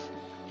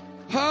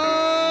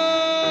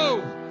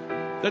 Oh,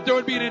 that there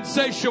would be an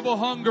insatiable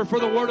hunger for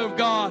the Word of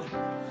God.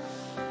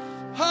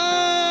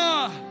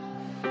 Ha!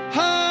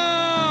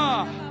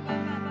 Ha!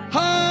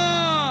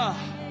 Ha!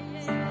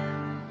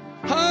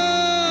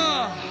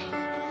 Ha!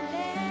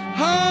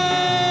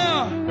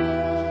 Ha!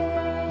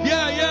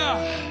 Yeah, yeah.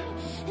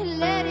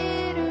 Let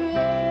it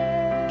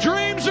rain.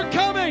 Dreams are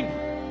coming.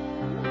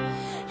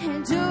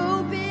 And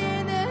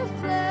open the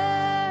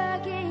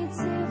floodgates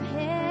of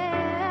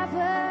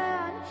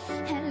heaven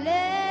and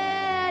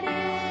let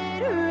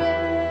it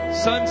rain.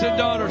 Sons and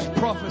daughters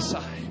prophesy.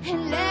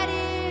 And let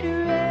it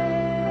rain.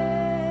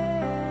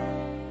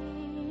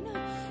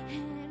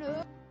 And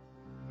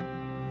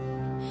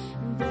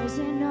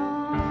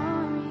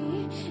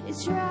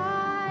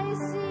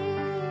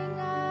rising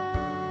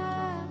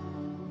up.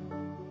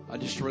 I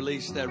just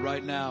released that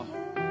right now.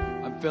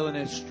 I'm feeling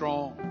it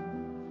strong.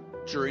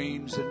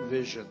 Dreams and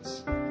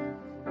visions.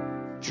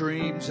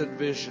 Dreams and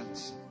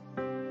visions.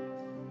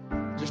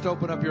 Just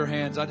open up your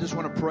hands. I just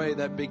want to pray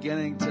that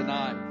beginning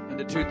tonight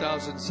into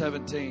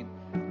 2017,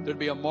 there'd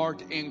be a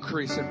marked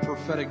increase in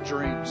prophetic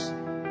dreams.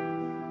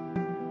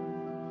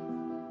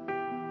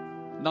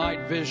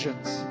 Night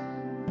visions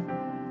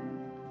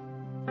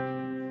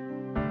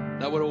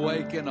that would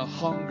awaken a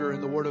hunger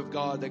in the Word of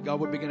God, that God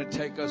would begin to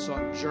take us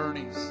on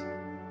journeys.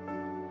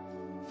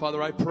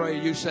 Father, I pray,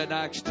 you said in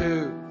Acts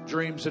 2,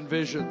 dreams and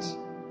visions.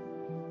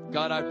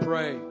 God, I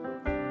pray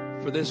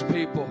for this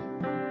people.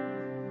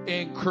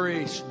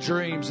 Increase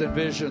dreams and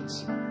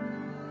visions.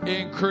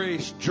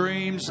 Increase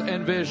dreams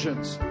and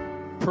visions.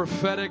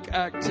 Prophetic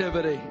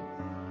activity.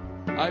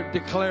 I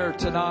declare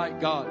tonight,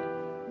 God,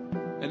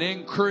 an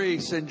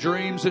increase in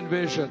dreams and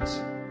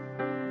visions.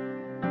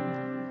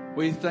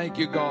 We thank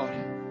you, God.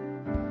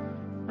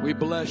 We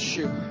bless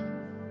you.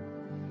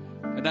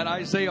 And that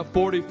Isaiah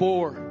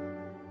 44,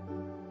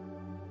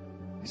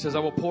 he says, I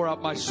will pour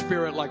out my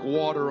spirit like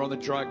water on the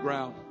dry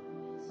ground.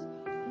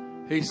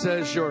 He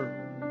says,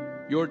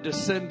 your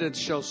descendants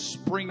shall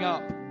spring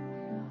up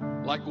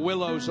like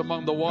willows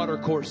among the water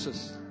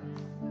courses.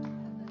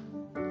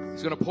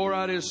 He's going to pour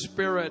out His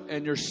Spirit,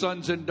 and your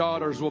sons and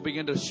daughters will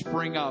begin to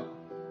spring up.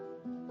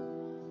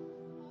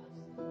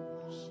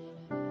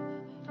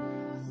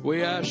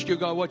 We ask you,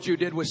 God, what you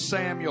did with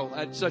Samuel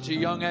at such a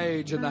young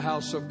age in the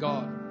house of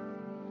God.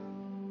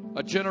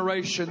 A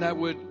generation that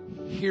would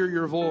hear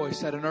your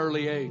voice at an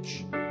early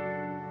age.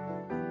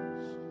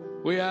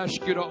 We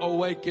ask you to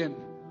awaken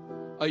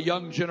a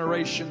young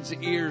generation's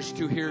ears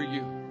to hear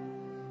you.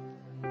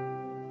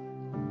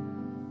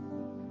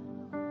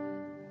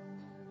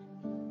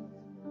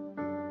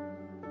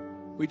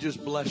 We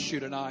just bless you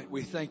tonight.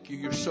 We thank you.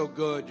 You're so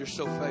good. You're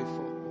so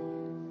faithful.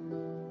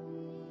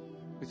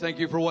 We thank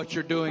you for what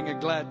you're doing in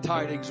Glad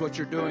Tidings, what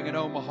you're doing in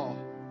Omaha.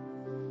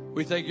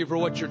 We thank you for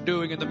what you're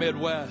doing in the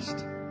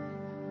Midwest.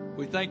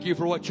 We thank you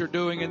for what you're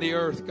doing in the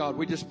earth, God.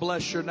 We just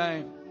bless your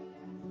name.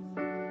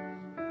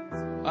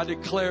 I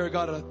declare,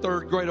 God, a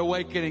third great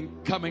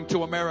awakening coming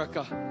to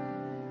America.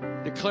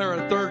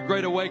 Declare a third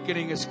great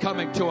awakening is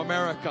coming to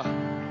America.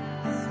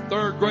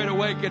 Third great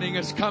awakening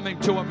is coming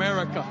to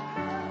America.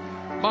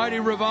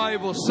 Mighty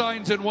revival,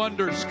 signs and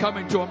wonders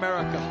coming to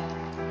America.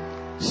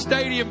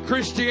 Stadium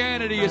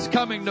Christianity is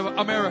coming to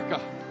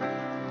America.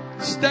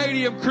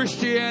 Stadium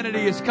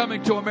Christianity is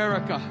coming to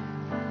America.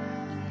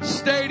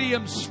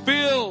 Stadiums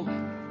filled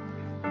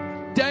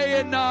day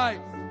and night.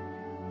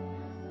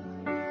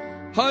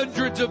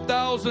 Hundreds of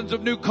thousands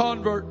of new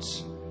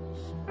converts.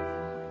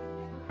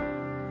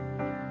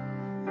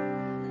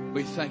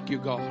 We thank you,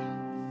 God.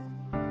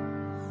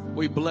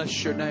 We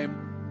bless your name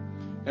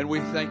and we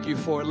thank you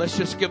for it. Let's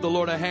just give the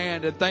Lord a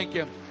hand and thank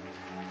Him.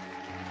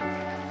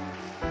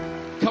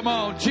 Come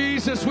on,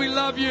 Jesus, we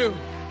love you.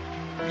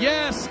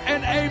 Yes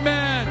and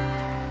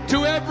amen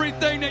to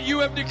everything that you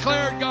have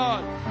declared,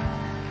 God.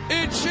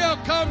 It shall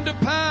come to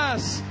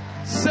pass,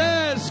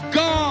 says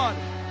God.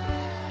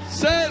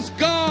 Says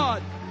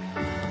God.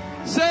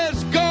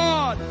 Says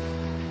God.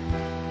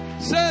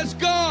 Says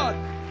God.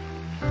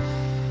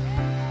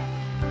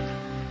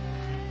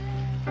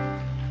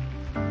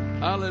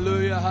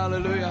 Hallelujah,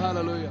 hallelujah,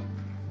 hallelujah.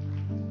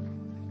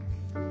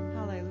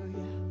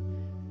 Hallelujah.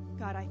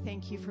 God, I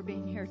thank you for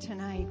being here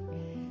tonight.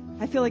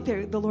 I feel like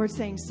the Lord's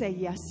saying, say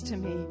yes to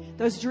me.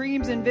 Those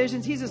dreams and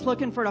visions, He's just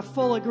looking for a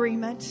full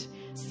agreement.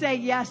 Say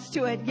yes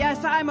to it.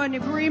 Yes, I'm in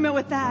agreement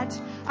with that.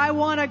 I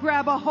want to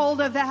grab a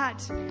hold of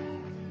that.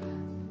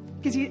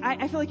 Because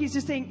I feel like He's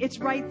just saying it's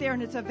right there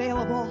and it's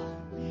available.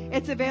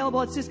 It's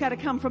available. It's just got to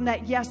come from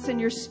that yes in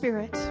your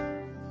spirit.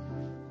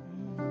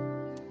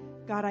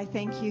 God, I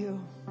thank you.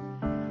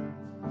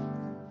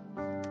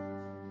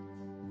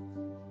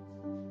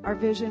 Our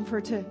vision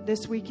for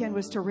this weekend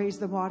was to raise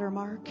the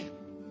watermark.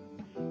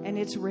 And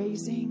it's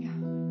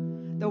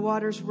raising. The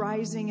water's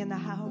rising in the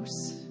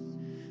house.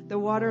 The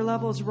water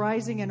level's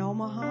rising in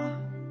Omaha.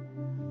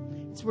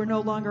 We're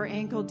no longer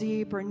ankle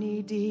deep or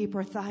knee deep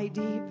or thigh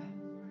deep.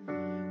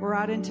 We're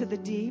out into the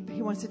deep.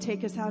 He wants to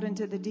take us out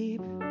into the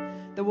deep.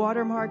 The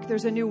watermark,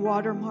 there's a new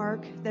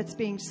watermark that's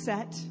being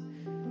set.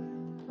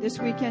 This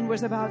weekend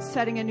was about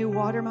setting a new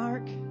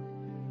watermark.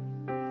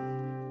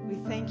 We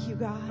thank you,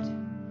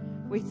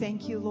 God. We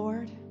thank you,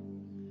 Lord.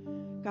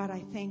 God,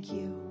 I thank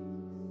you.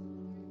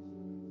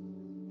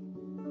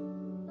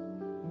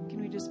 Can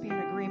we just be in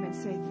agreement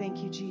and say,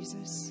 thank you,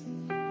 Jesus.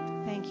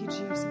 Thank you,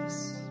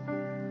 Jesus.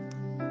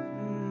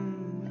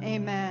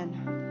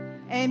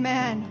 Amen.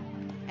 Amen.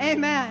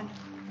 Amen.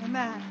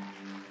 Amen.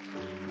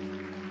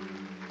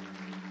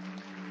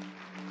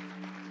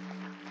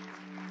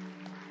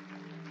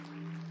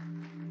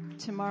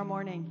 Tomorrow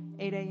morning,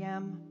 8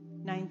 a.m.,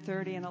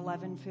 9:30, and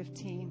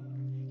 11:15.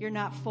 You're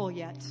not full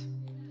yet.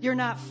 You're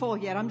not full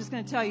yet. I'm just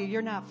going to tell you,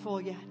 you're not full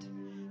yet.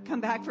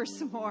 Come back for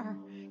some more.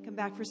 Come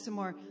back for some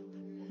more.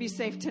 Be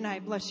safe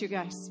tonight. Bless you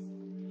guys.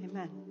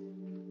 Amen.